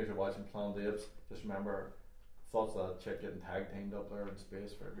 next time you're watching Planet of the Apes, just remember thoughts of that chick getting tag teamed up there in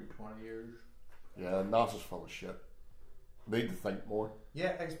space for every 20 years. Yeah, NASA's full of shit. Need to think more.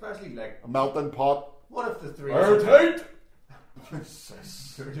 Yeah, especially like A melting pot. what if the three Airtight!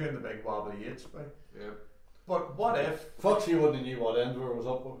 Jesus. they're doing the big wobbly H, right? Yeah. But what if Fuck, she wouldn't have knew what end was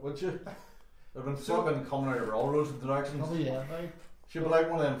up with, would you? They've been fucking coming out of all roads and directions. Oh yeah, mate. She'd be like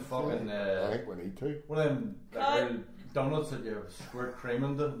one of them fucking, I think we need to. one of them like, little donuts that you squirt cream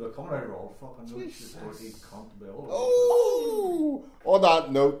into. They're coming out of all fucking roads. Jesus. Just eat cunt to be all Oh! On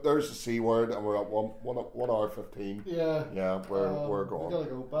that note, there's the C word, and we're at 1 hour 15. Yeah. Yeah, we're We gone. gotta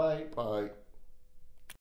go. Bye. Bye.